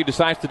what BYU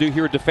decides to do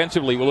here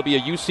defensively. Will it be a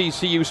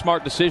UCCU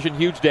smart decision?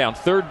 Huge down.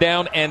 3rd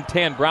down and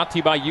 10. Brought to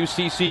you by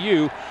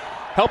UCCU.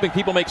 Helping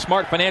people make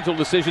smart financial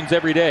decisions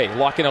every day.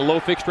 Lock in a low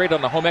fixed rate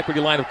on a home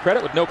equity line of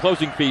credit with no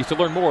closing fees. To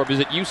learn more,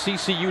 visit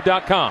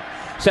uccu.com.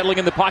 Settling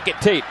in the pocket,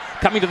 Tate.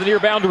 Coming to the near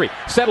boundary.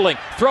 Settling.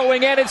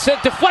 Throwing in. It's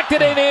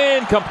deflected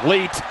and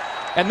incomplete.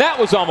 And that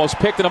was almost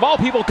picked. And of all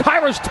people,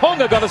 Kairos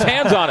Tonga got his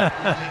hands on it.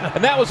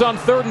 And that was on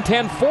 3rd and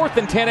 10. 4th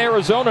and 10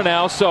 Arizona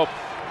now. So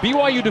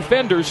BYU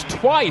defenders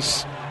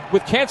twice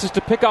with chances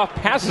to pick off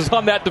passes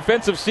on that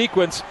defensive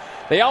sequence.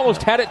 They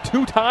almost had it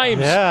 2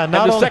 times, and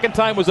the second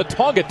time was a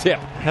Tonga tip.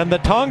 And the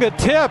Tonga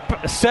tip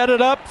set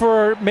it up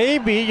for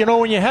maybe,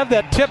 when you have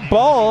that tip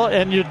ball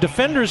and your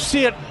defenders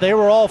see it, they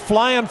were all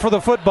flying for the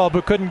football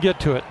but couldn't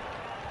get to it.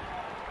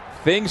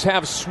 Things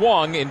have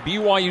swung in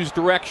BYU's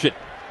direction,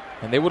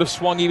 and they would have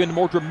swung even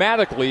more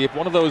dramatically if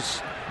one of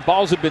those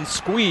balls had been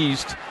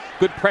squeezed.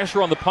 Good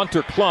pressure on the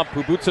punter, Klump,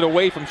 who boots it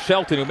away from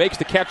Shelton, who makes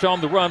the catch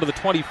on the run to the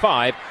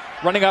 25.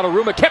 Running out of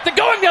room, it kept it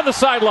going down the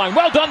sideline.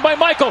 Well done by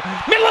Michael.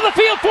 Middle of the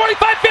field,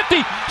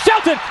 45-50.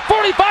 Shelton,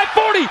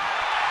 45-40.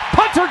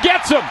 Punter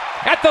gets him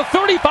at the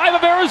 35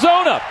 of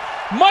Arizona.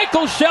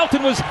 Michael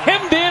Shelton was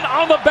hemmed in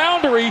on the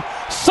boundary.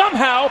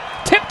 Somehow,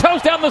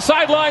 tiptoes down the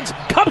sidelines,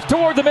 comes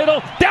toward the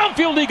middle.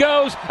 Downfield he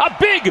goes. A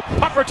big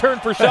punt return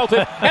for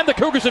Shelton, and the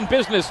Cougars in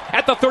business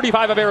at the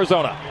 35 of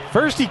Arizona.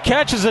 First he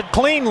catches it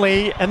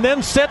cleanly and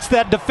then sets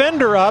that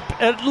defender up.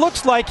 It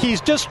looks like he's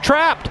just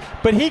trapped,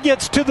 but he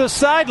gets to the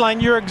sideline.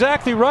 You're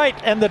exactly right,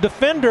 and the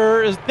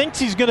defender thinks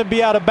he's going to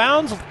be out of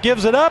bounds,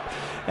 gives it up,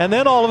 and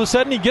then all of a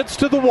sudden he gets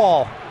to the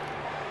wall.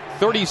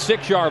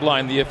 36-yard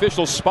line, the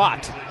official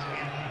spot.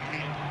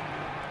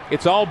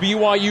 It's all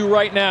BYU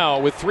right now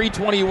with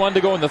 3:21 to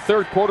go in the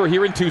 3rd quarter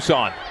here in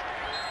Tucson.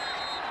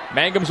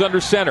 Mangum's under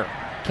center.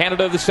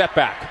 Canada the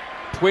setback.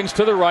 Twins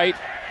to the right,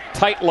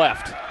 tight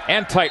left,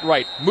 and tight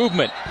right.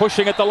 Movement,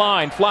 pushing at the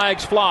line.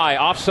 Flags fly.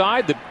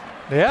 Offside. The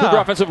Cougar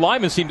offensive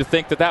linemen seem to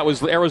think that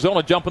was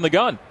Arizona jumping the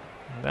gun.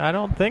 I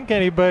don't think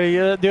anybody.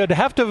 It'd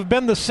have to have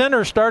been the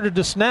center started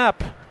to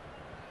snap.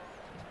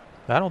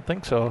 I don't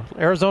think so.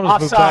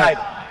 Arizona's moved back.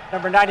 Offside,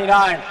 number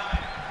 99.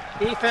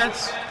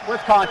 Defense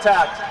with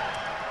contact.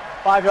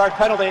 5-yard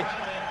penalty.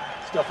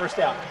 Still 1st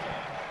down.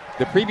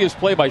 The previous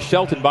play by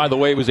Shelton, by the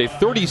way, was a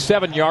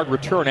 37-yard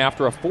return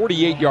after a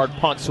 48-yard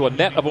punt, so a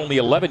net of only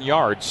 11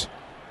 yards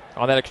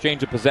on that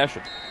exchange of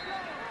possession.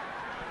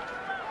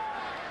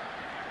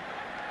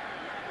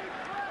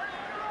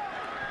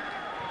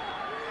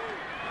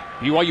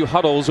 BYU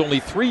huddles only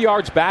 3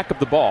 yards back of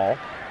the ball.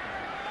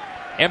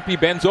 Empey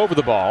bends over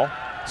the ball.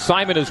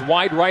 Simon is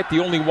wide right, the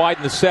only wide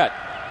in the set.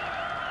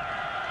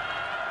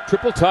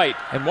 Triple tight,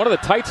 and one of the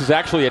tights is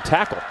actually a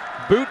tackle.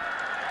 Boot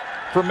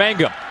for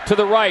Mangum to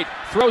the right,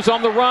 throws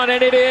on the run,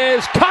 and it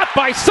is caught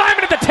by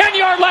Simon at the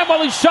 10-yard line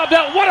while he's shoved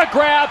out. What a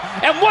grab,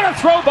 and what a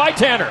throw by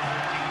Tanner.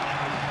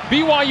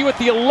 BYU at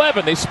the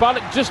 11. They spot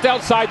it just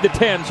outside the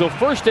 10, so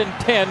 1st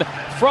and 10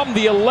 from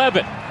the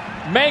 11.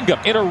 Mangum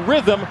in a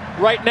rhythm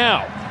right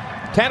now.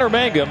 Tanner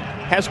Mangum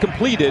has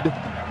completed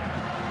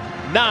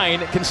 9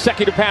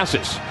 consecutive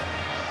passes.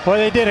 Boy,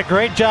 they did a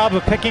great job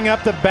of picking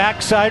up the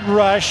backside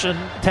rush, and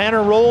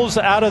Tanner rolls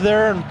out of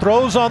there and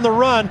throws on the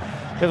run.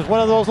 It was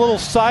one of those little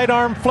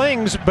sidearm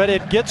flings, but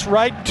it gets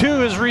right to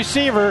his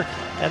receiver,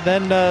 and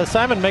then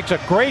Simon makes a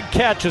great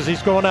catch as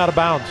he's going out of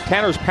bounds.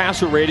 Tanner's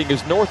passer rating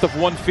is north of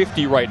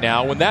 150 right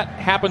now. When that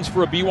happens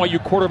for a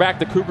BYU quarterback,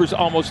 the Cougars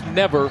almost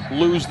never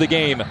lose the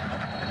game.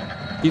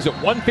 He's at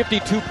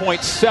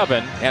 152.7,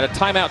 and a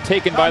timeout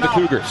taken by the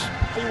Cougars.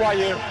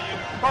 BYU,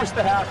 1st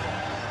to half.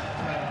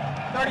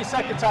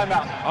 30-second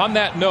timeout. On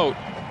that note,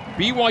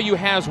 BYU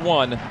has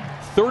won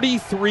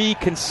 33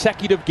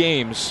 consecutive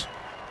games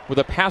with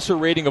a passer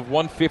rating of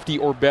 150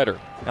 or better.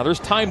 Now there's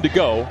time to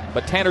go,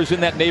 but Tanner's in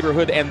that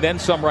neighborhood and then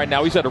some right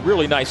now. He's had a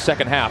really nice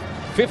second half.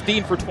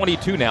 15 for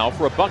 22 now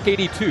for a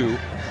 $182,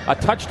 a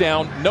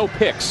touchdown, no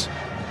picks.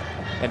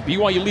 And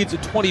BYU leads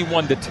at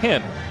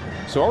 21-10.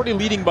 So already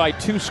leading by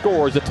 2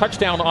 scores. A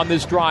touchdown on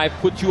this drive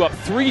puts you up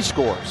 3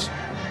 scores.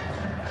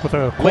 With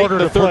a quarter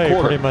to play,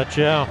 pretty much,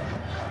 yeah.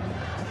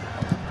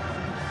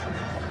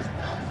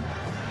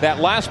 That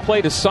last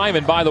play to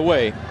Simon, by the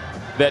way,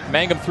 that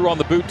Mangum threw on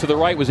the boot to the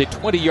right was a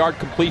 20-yard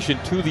completion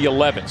to the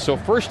 11. So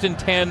 1st and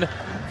 10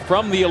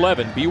 from the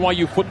 11.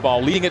 BYU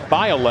football leading it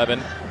by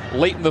 11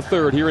 late in the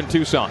third here in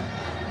Tucson.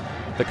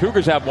 The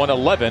Cougars have won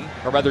 11,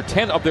 or rather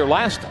 10 of their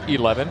last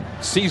 11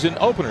 season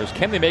openers.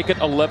 Can they make it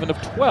 11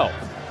 of 12?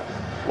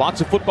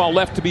 Lots of football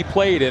left to be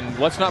played, and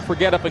let's not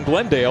forget up in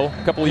Glendale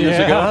a couple of years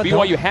ago,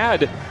 BYU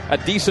had a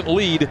decent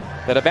lead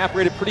that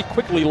evaporated pretty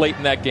quickly late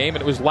in that game,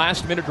 and it was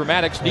last-minute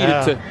dramatics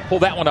needed to pull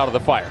that one out of the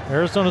fire.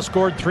 Arizona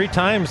scored 3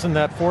 times in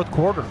that fourth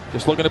quarter.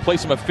 Just looking to play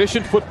some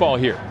efficient football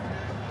here.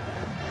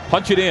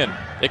 Punch it in,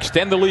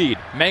 extend the lead.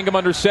 Mangum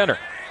under center.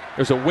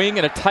 There's a wing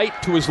and a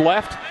tight to his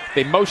left.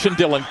 They motion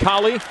Dylan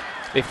Collie.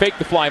 They fake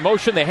the fly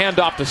motion. They hand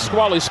off to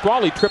Squally.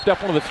 Squally tripped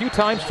up one of the few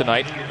times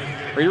tonight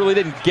where he really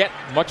didn't get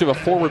much of a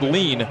forward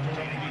lean,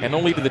 and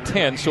only to the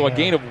 10, so a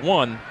gain of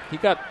 1. He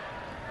got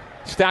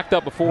stacked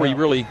up before he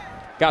really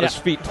got his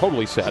feet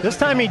totally set. This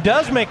time he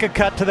does make a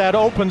cut to that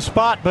open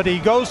spot, but he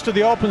goes to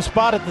the open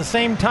spot at the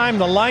same time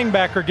the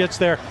linebacker gets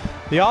there.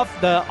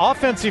 The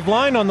offensive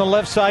line on the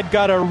left side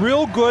got a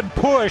real good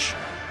push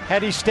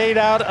had he stayed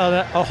out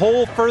a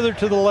hole further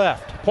to the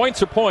left.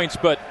 Points are points,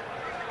 but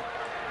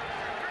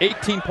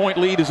 18-point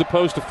lead as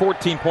opposed to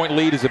 14-point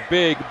lead is a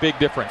big, big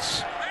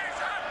difference.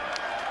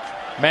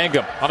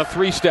 Mangum on a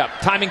 3-step.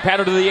 Timing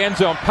pattern to the end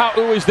zone. Pau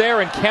is there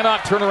and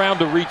cannot turn around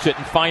to reach it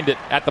and find it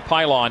at the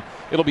pylon.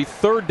 It'll be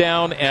 3rd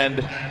down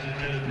and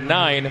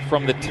 9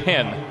 from the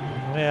 10.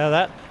 Yeah,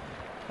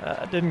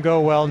 that didn't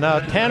go well. Now,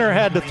 Tanner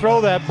had to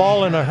throw that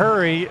ball in a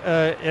hurry.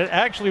 It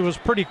actually was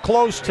pretty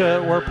close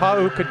to where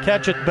Pau could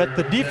catch it, but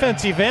the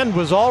defensive end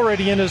was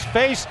already in his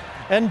face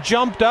and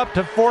jumped up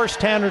to force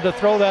Tanner to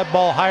throw that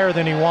ball higher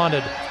than he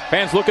wanted.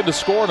 Fans looking to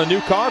score on a new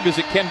car?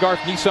 Visit Ken Garff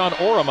Nissan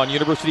Orem on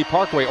University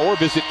Parkway, or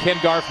visit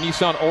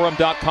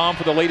KenGarffNissanOrem.com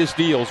for the latest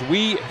deals.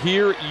 We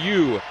hear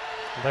you.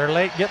 They're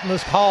late getting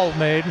this call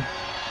made.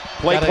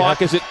 Play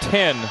clock is at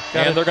 10,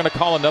 and they're going to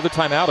call another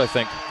timeout, I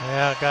think.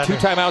 Yeah, got 2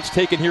 timeouts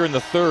taken here in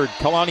the third.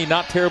 Kalani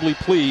not terribly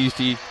pleased.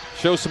 He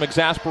shows some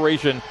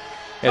exasperation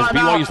as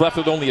BYU's left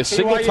with only a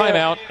single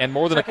timeout and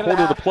more than a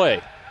quarter to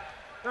play.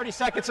 30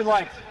 seconds in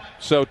length.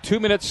 So 2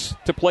 minutes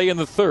to play in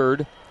the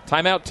third.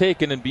 Timeout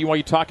taken, and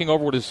BYU talking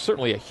over what is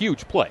certainly a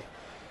huge play.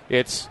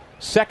 It's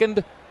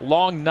 2nd,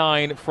 long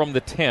 9 from the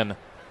 10.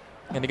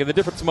 And again, the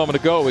difference a moment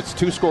ago, it's a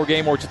 2-score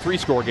game or it's a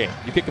 3-score game.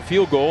 You kick a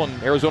field goal,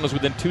 and Arizona's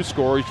within 2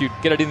 scores. You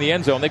get it in the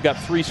end zone. They've got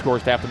 3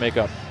 scores to have to make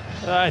up.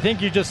 I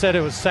think you just said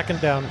it was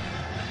 2nd down,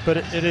 but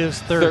it is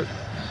third.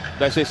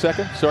 Did I say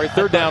 2nd? Sorry,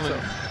 third down. So.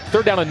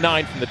 3rd down and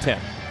 9 from the 10.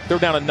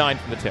 3rd down and 9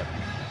 from the 10.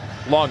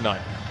 Long 9.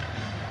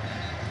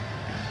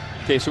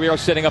 Okay, so we are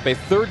setting up a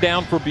 3rd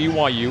down for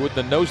BYU with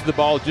the nose of the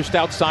ball just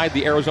outside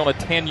the Arizona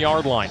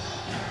 10-yard line.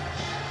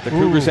 The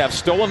Cougars have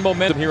stolen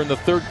momentum here in the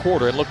third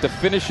quarter and look to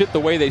finish it the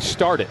way they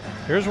started.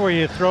 Here's where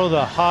you throw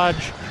the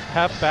Hodge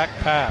halfback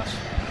pass.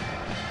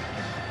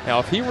 Now,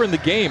 if he were in the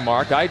game,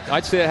 Mark,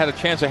 I'd say it had a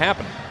chance of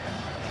happening.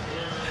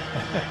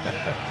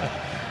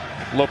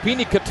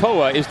 Lopini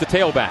Katoa is the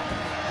tailback.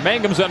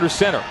 Mangum's under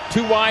center.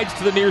 2 wides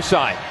to the near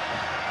side.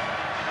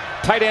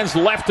 Tight ends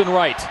left and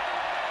right.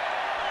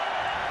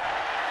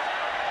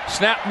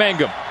 Snap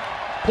Mangum.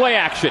 Play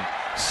action.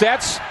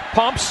 Sets,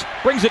 pumps,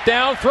 brings it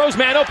down, throws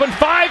man open.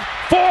 5,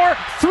 4,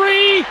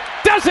 3.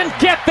 Doesn't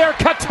get there.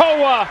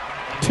 Katoa.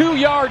 2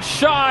 yards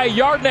shy. 1.5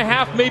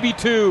 yards, maybe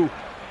 2.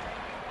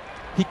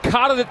 He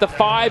caught it at the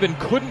 5 and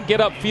couldn't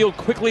get upfield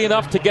quickly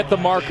enough to get the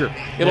marker.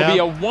 It'll be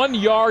a 1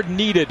 yard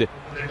needed.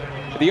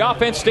 The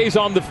offense stays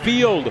on the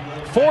field.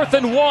 4th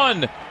and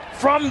 1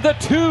 from the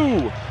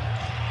 2.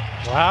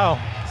 Wow.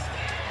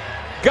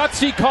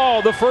 Gutsy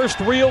call, the first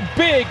real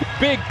big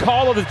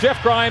call of the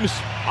Jeff Grimes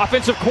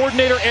offensive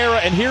coordinator era,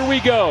 and here we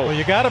go. Well,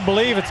 you got to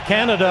believe it's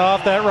Canada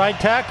off that right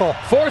tackle.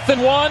 4th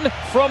and 1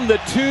 from the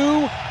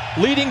 2,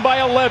 leading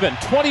by 11,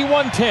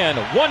 21-10,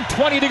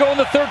 1:20 to go in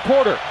the third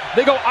quarter.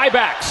 They go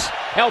Ibex,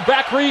 El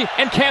Bakri,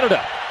 and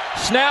Canada.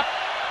 Snap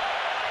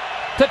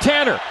to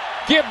Tanner.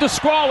 Give to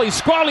Squally.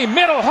 Squally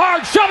middle,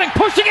 hard, shoving,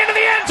 pushing into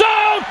the end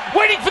zone.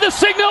 Waiting for the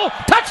signal.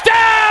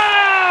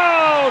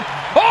 Touchdown!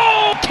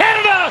 Oh,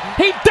 Canada!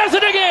 He does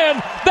it again.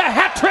 The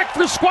hat trick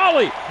for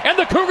Squally. And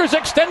the Cougars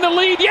extend the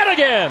lead yet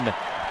again.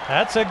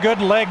 That's a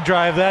good leg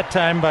drive that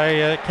time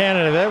by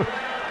Canada.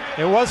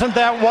 It wasn't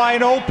that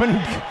wide open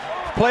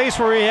place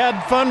where he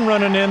had fun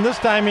running in. This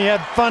time he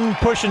had fun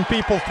pushing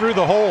people through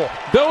the hole.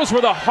 Those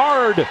were the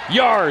hard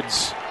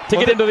yards to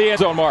get into the end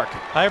zone, Mark.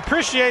 I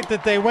appreciate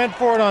that they went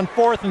for it on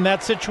 4th in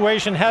that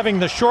situation, having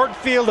the short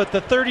field at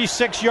the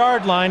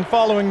 36-yard line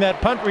following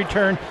that punt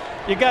return.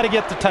 You got to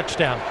get the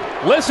touchdown.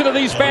 Listen to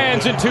these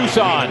fans in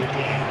Tucson.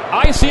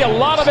 I see a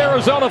lot of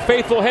Arizona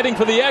faithful heading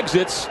for the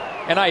exits,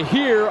 and I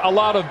hear a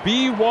lot of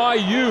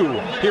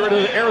BYU here at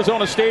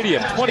Arizona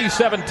Stadium.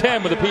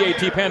 27-10 with a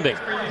PAT pending.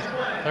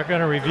 They're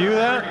going to review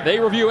that? They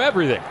review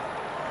everything.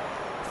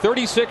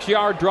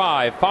 36-yard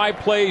drive, 5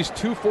 plays,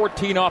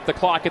 2:14 off the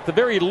clock. At the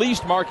very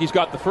least, Mark, he's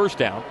got the first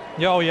down.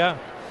 Oh, yeah.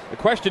 The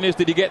question is,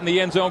 did he get in the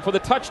end zone for the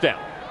touchdown?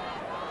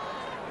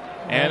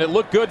 And it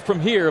looked good from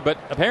here, but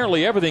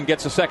apparently everything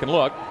gets a second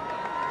look.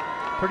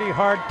 Pretty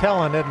hard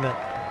telling, isn't it?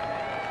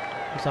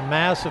 There's a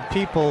mass of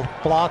people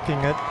blocking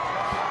it.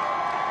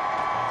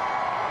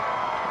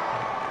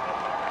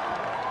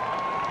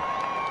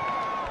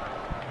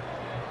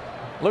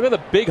 Look at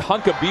the big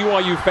hunk of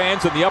BYU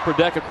fans in the upper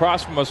deck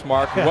across from us,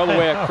 Mark, well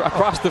away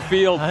across the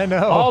field. I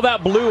know. All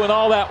that blue and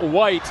all that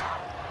white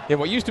in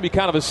what used to be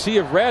kind of a sea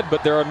of red,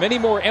 but there are many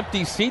more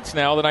empty seats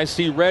now than I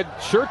see red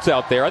shirts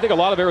out there. I think a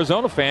lot of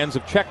Arizona fans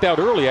have checked out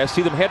early. I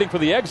see them heading for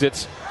the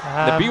exits.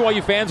 The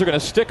BYU fans are going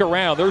to stick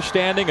around. They're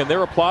standing and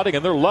they're applauding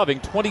and they're loving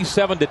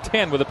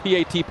 27-10 with a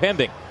PAT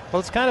pending.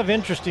 Well, it's kind of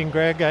interesting,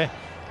 Greg.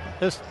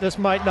 This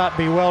might not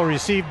be well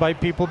received by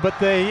people, but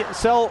they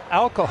sell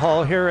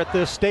alcohol here at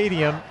this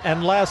stadium,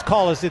 and last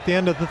call is at the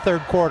end of the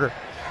third quarter.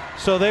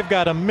 So they've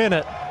got a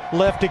minute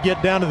left to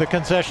get down to the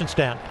concession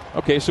stand.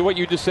 Okay, so what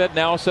you just said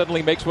now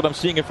suddenly makes what I'm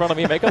seeing in front of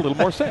me make a little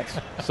more sense.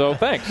 So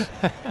thanks.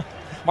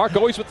 Mark,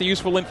 always with the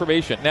useful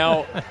information.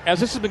 Now, as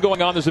this has been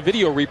going on, there's a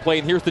video replay,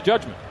 and here's the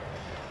judgment.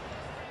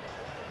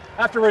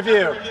 After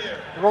review,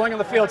 the rolling on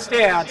the field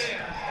stands.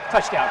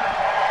 Touchdown.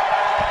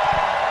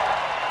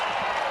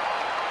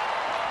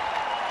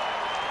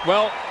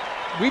 Well,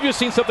 we've just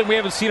seen something we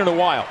haven't seen in a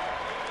while.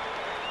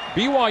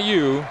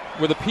 BYU,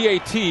 with a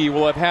PAT,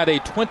 will have had a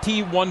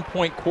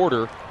 21-point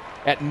quarter.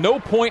 At no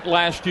point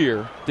last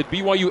year did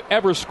BYU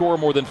ever score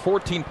more than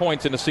 14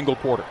 points in a single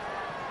quarter.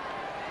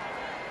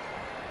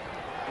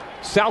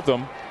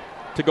 Southam,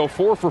 to go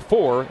 4 for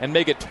 4 and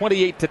make it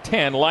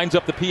 28-10, lines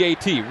up the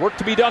PAT. Work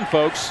to be done,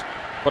 folks,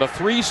 but a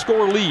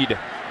 3-score lead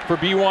for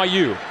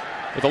BYU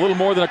with a little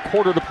more than a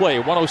quarter to play.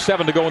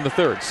 1:07 to go in the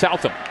third.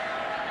 Southam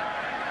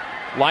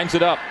lines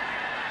it up,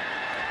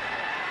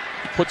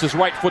 puts his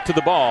right foot to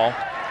the ball,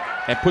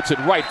 and puts it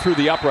right through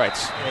the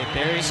uprights.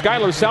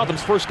 Skylar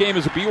Southam's first game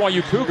as a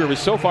BYU Cougar is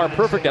so far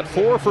perfect at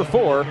 4 for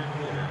 4.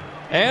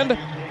 And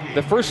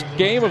the first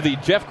game of the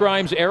Jeff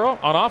Grimes era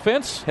on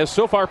offense has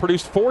so far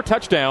produced 4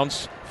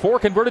 touchdowns, 4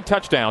 converted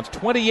touchdowns,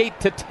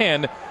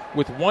 28-10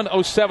 with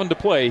 1:07 to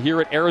play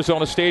here at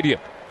Arizona Stadium.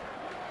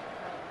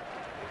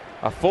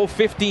 A full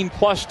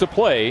 15-plus to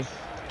play,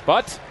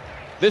 but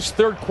this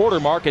third quarter,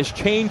 Mark, has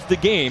changed the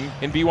game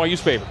in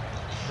BYU's favor.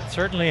 It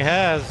certainly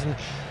has. And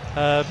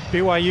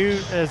BYU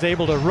is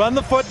able to run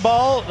the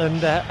football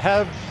and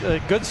have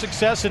good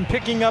success in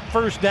picking up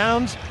first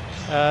downs.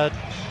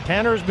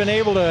 Tanner's been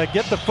able to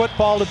get the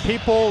football to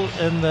people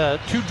in the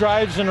 2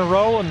 drives in a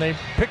row, and they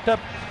picked up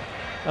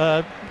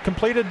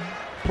completed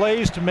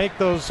plays to make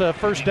those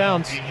first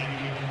downs.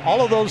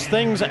 All of those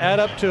things add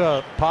up to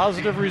a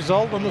positive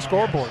result on the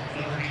scoreboard.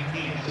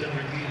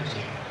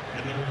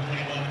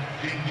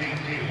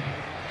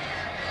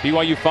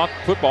 BYU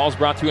football is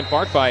brought to you in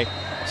part by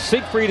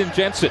Siegfried and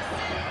Jensen.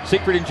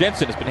 Siegfried and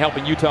Jensen has been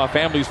helping Utah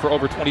families for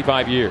over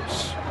 25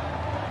 years.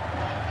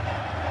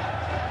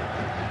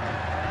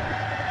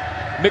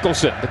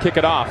 Mickelson to kick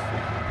it off.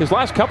 His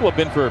last couple have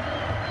been for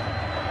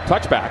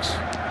touchbacks.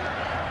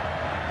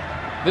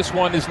 This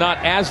one is not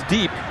as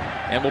deep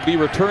and will be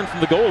returned from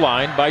the goal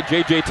line by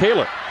J.J.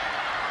 Taylor.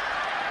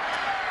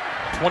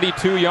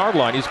 22-yard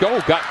line. He's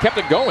kept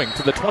it going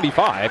to the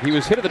 25. He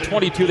was hit at the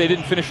 22. They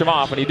didn't finish him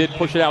off, and he did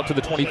push it out to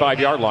the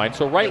 25-yard line.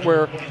 So right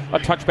where a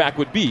touchback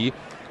would be,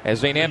 as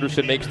Zane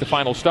Anderson makes the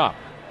final stop.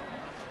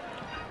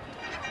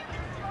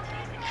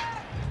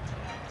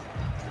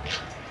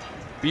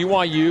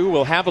 BYU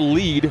will have a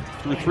lead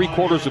through 3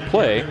 quarters of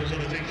play.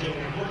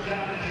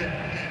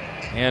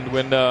 And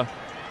when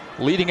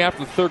leading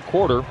after the third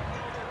quarter,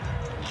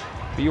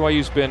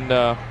 BYU's been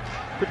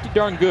pretty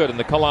darn good in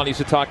the Kalani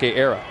Sitake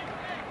era.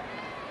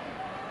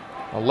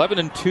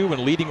 11-2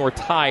 and leading or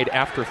tied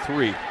after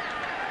 3.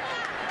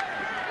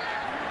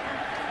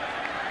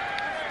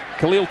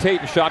 Khalil Tate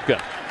in shotgun.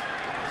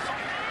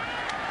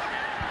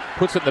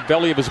 Puts it in the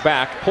belly of his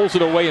back, pulls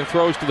it away and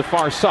throws to the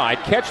far side.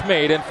 Catch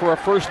made, and for a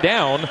first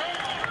down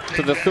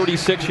to the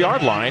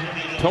 36-yard line,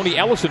 Tony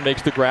Ellison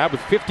makes the grab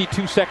with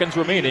 52 seconds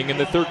remaining in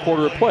the third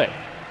quarter of play.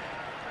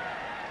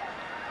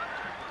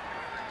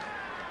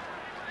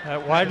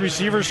 That wide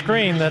receiver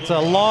screen, that's a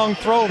long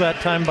throw that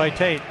time by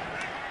Tate.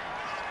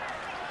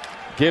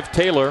 Give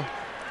Taylor.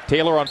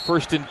 Taylor on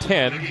 1st and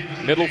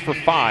 10. Middle for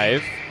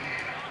 5.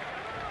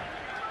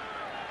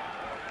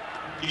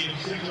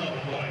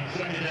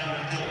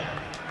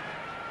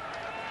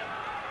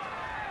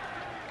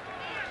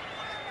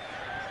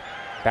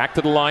 Back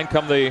to the line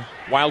come the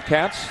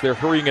Wildcats. They're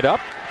hurrying it up.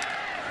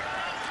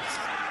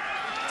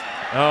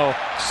 Oh,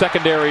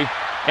 secondary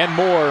and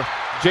more.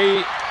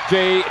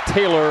 J.J.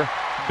 Taylor,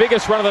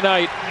 biggest run of the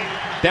night,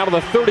 down to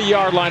the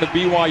 30-yard line of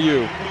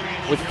BYU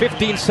with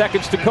 15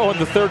 seconds to go in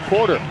the third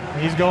quarter.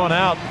 He's going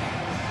out.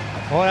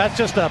 Boy, that's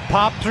just a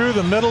pop through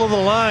the middle of the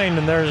line,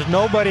 and there's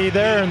nobody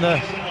there, and the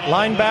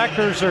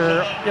linebackers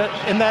are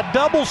in that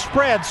double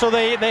spread, so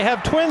they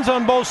have twins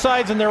on both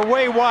sides, and they're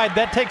way wide.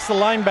 That takes the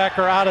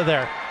linebacker out of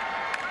there.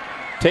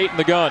 Tate in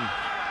the gun.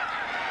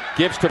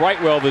 Gives to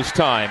Brightwell this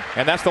time,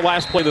 and that's the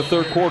last play of the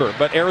third quarter.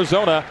 But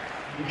Arizona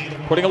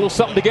putting a little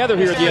something together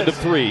here at the end of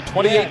 3.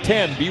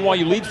 28-10.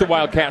 BYU leads the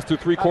Wildcats through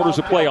 3 quarters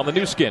of play on the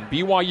new skin,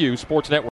 BYU Sports Network.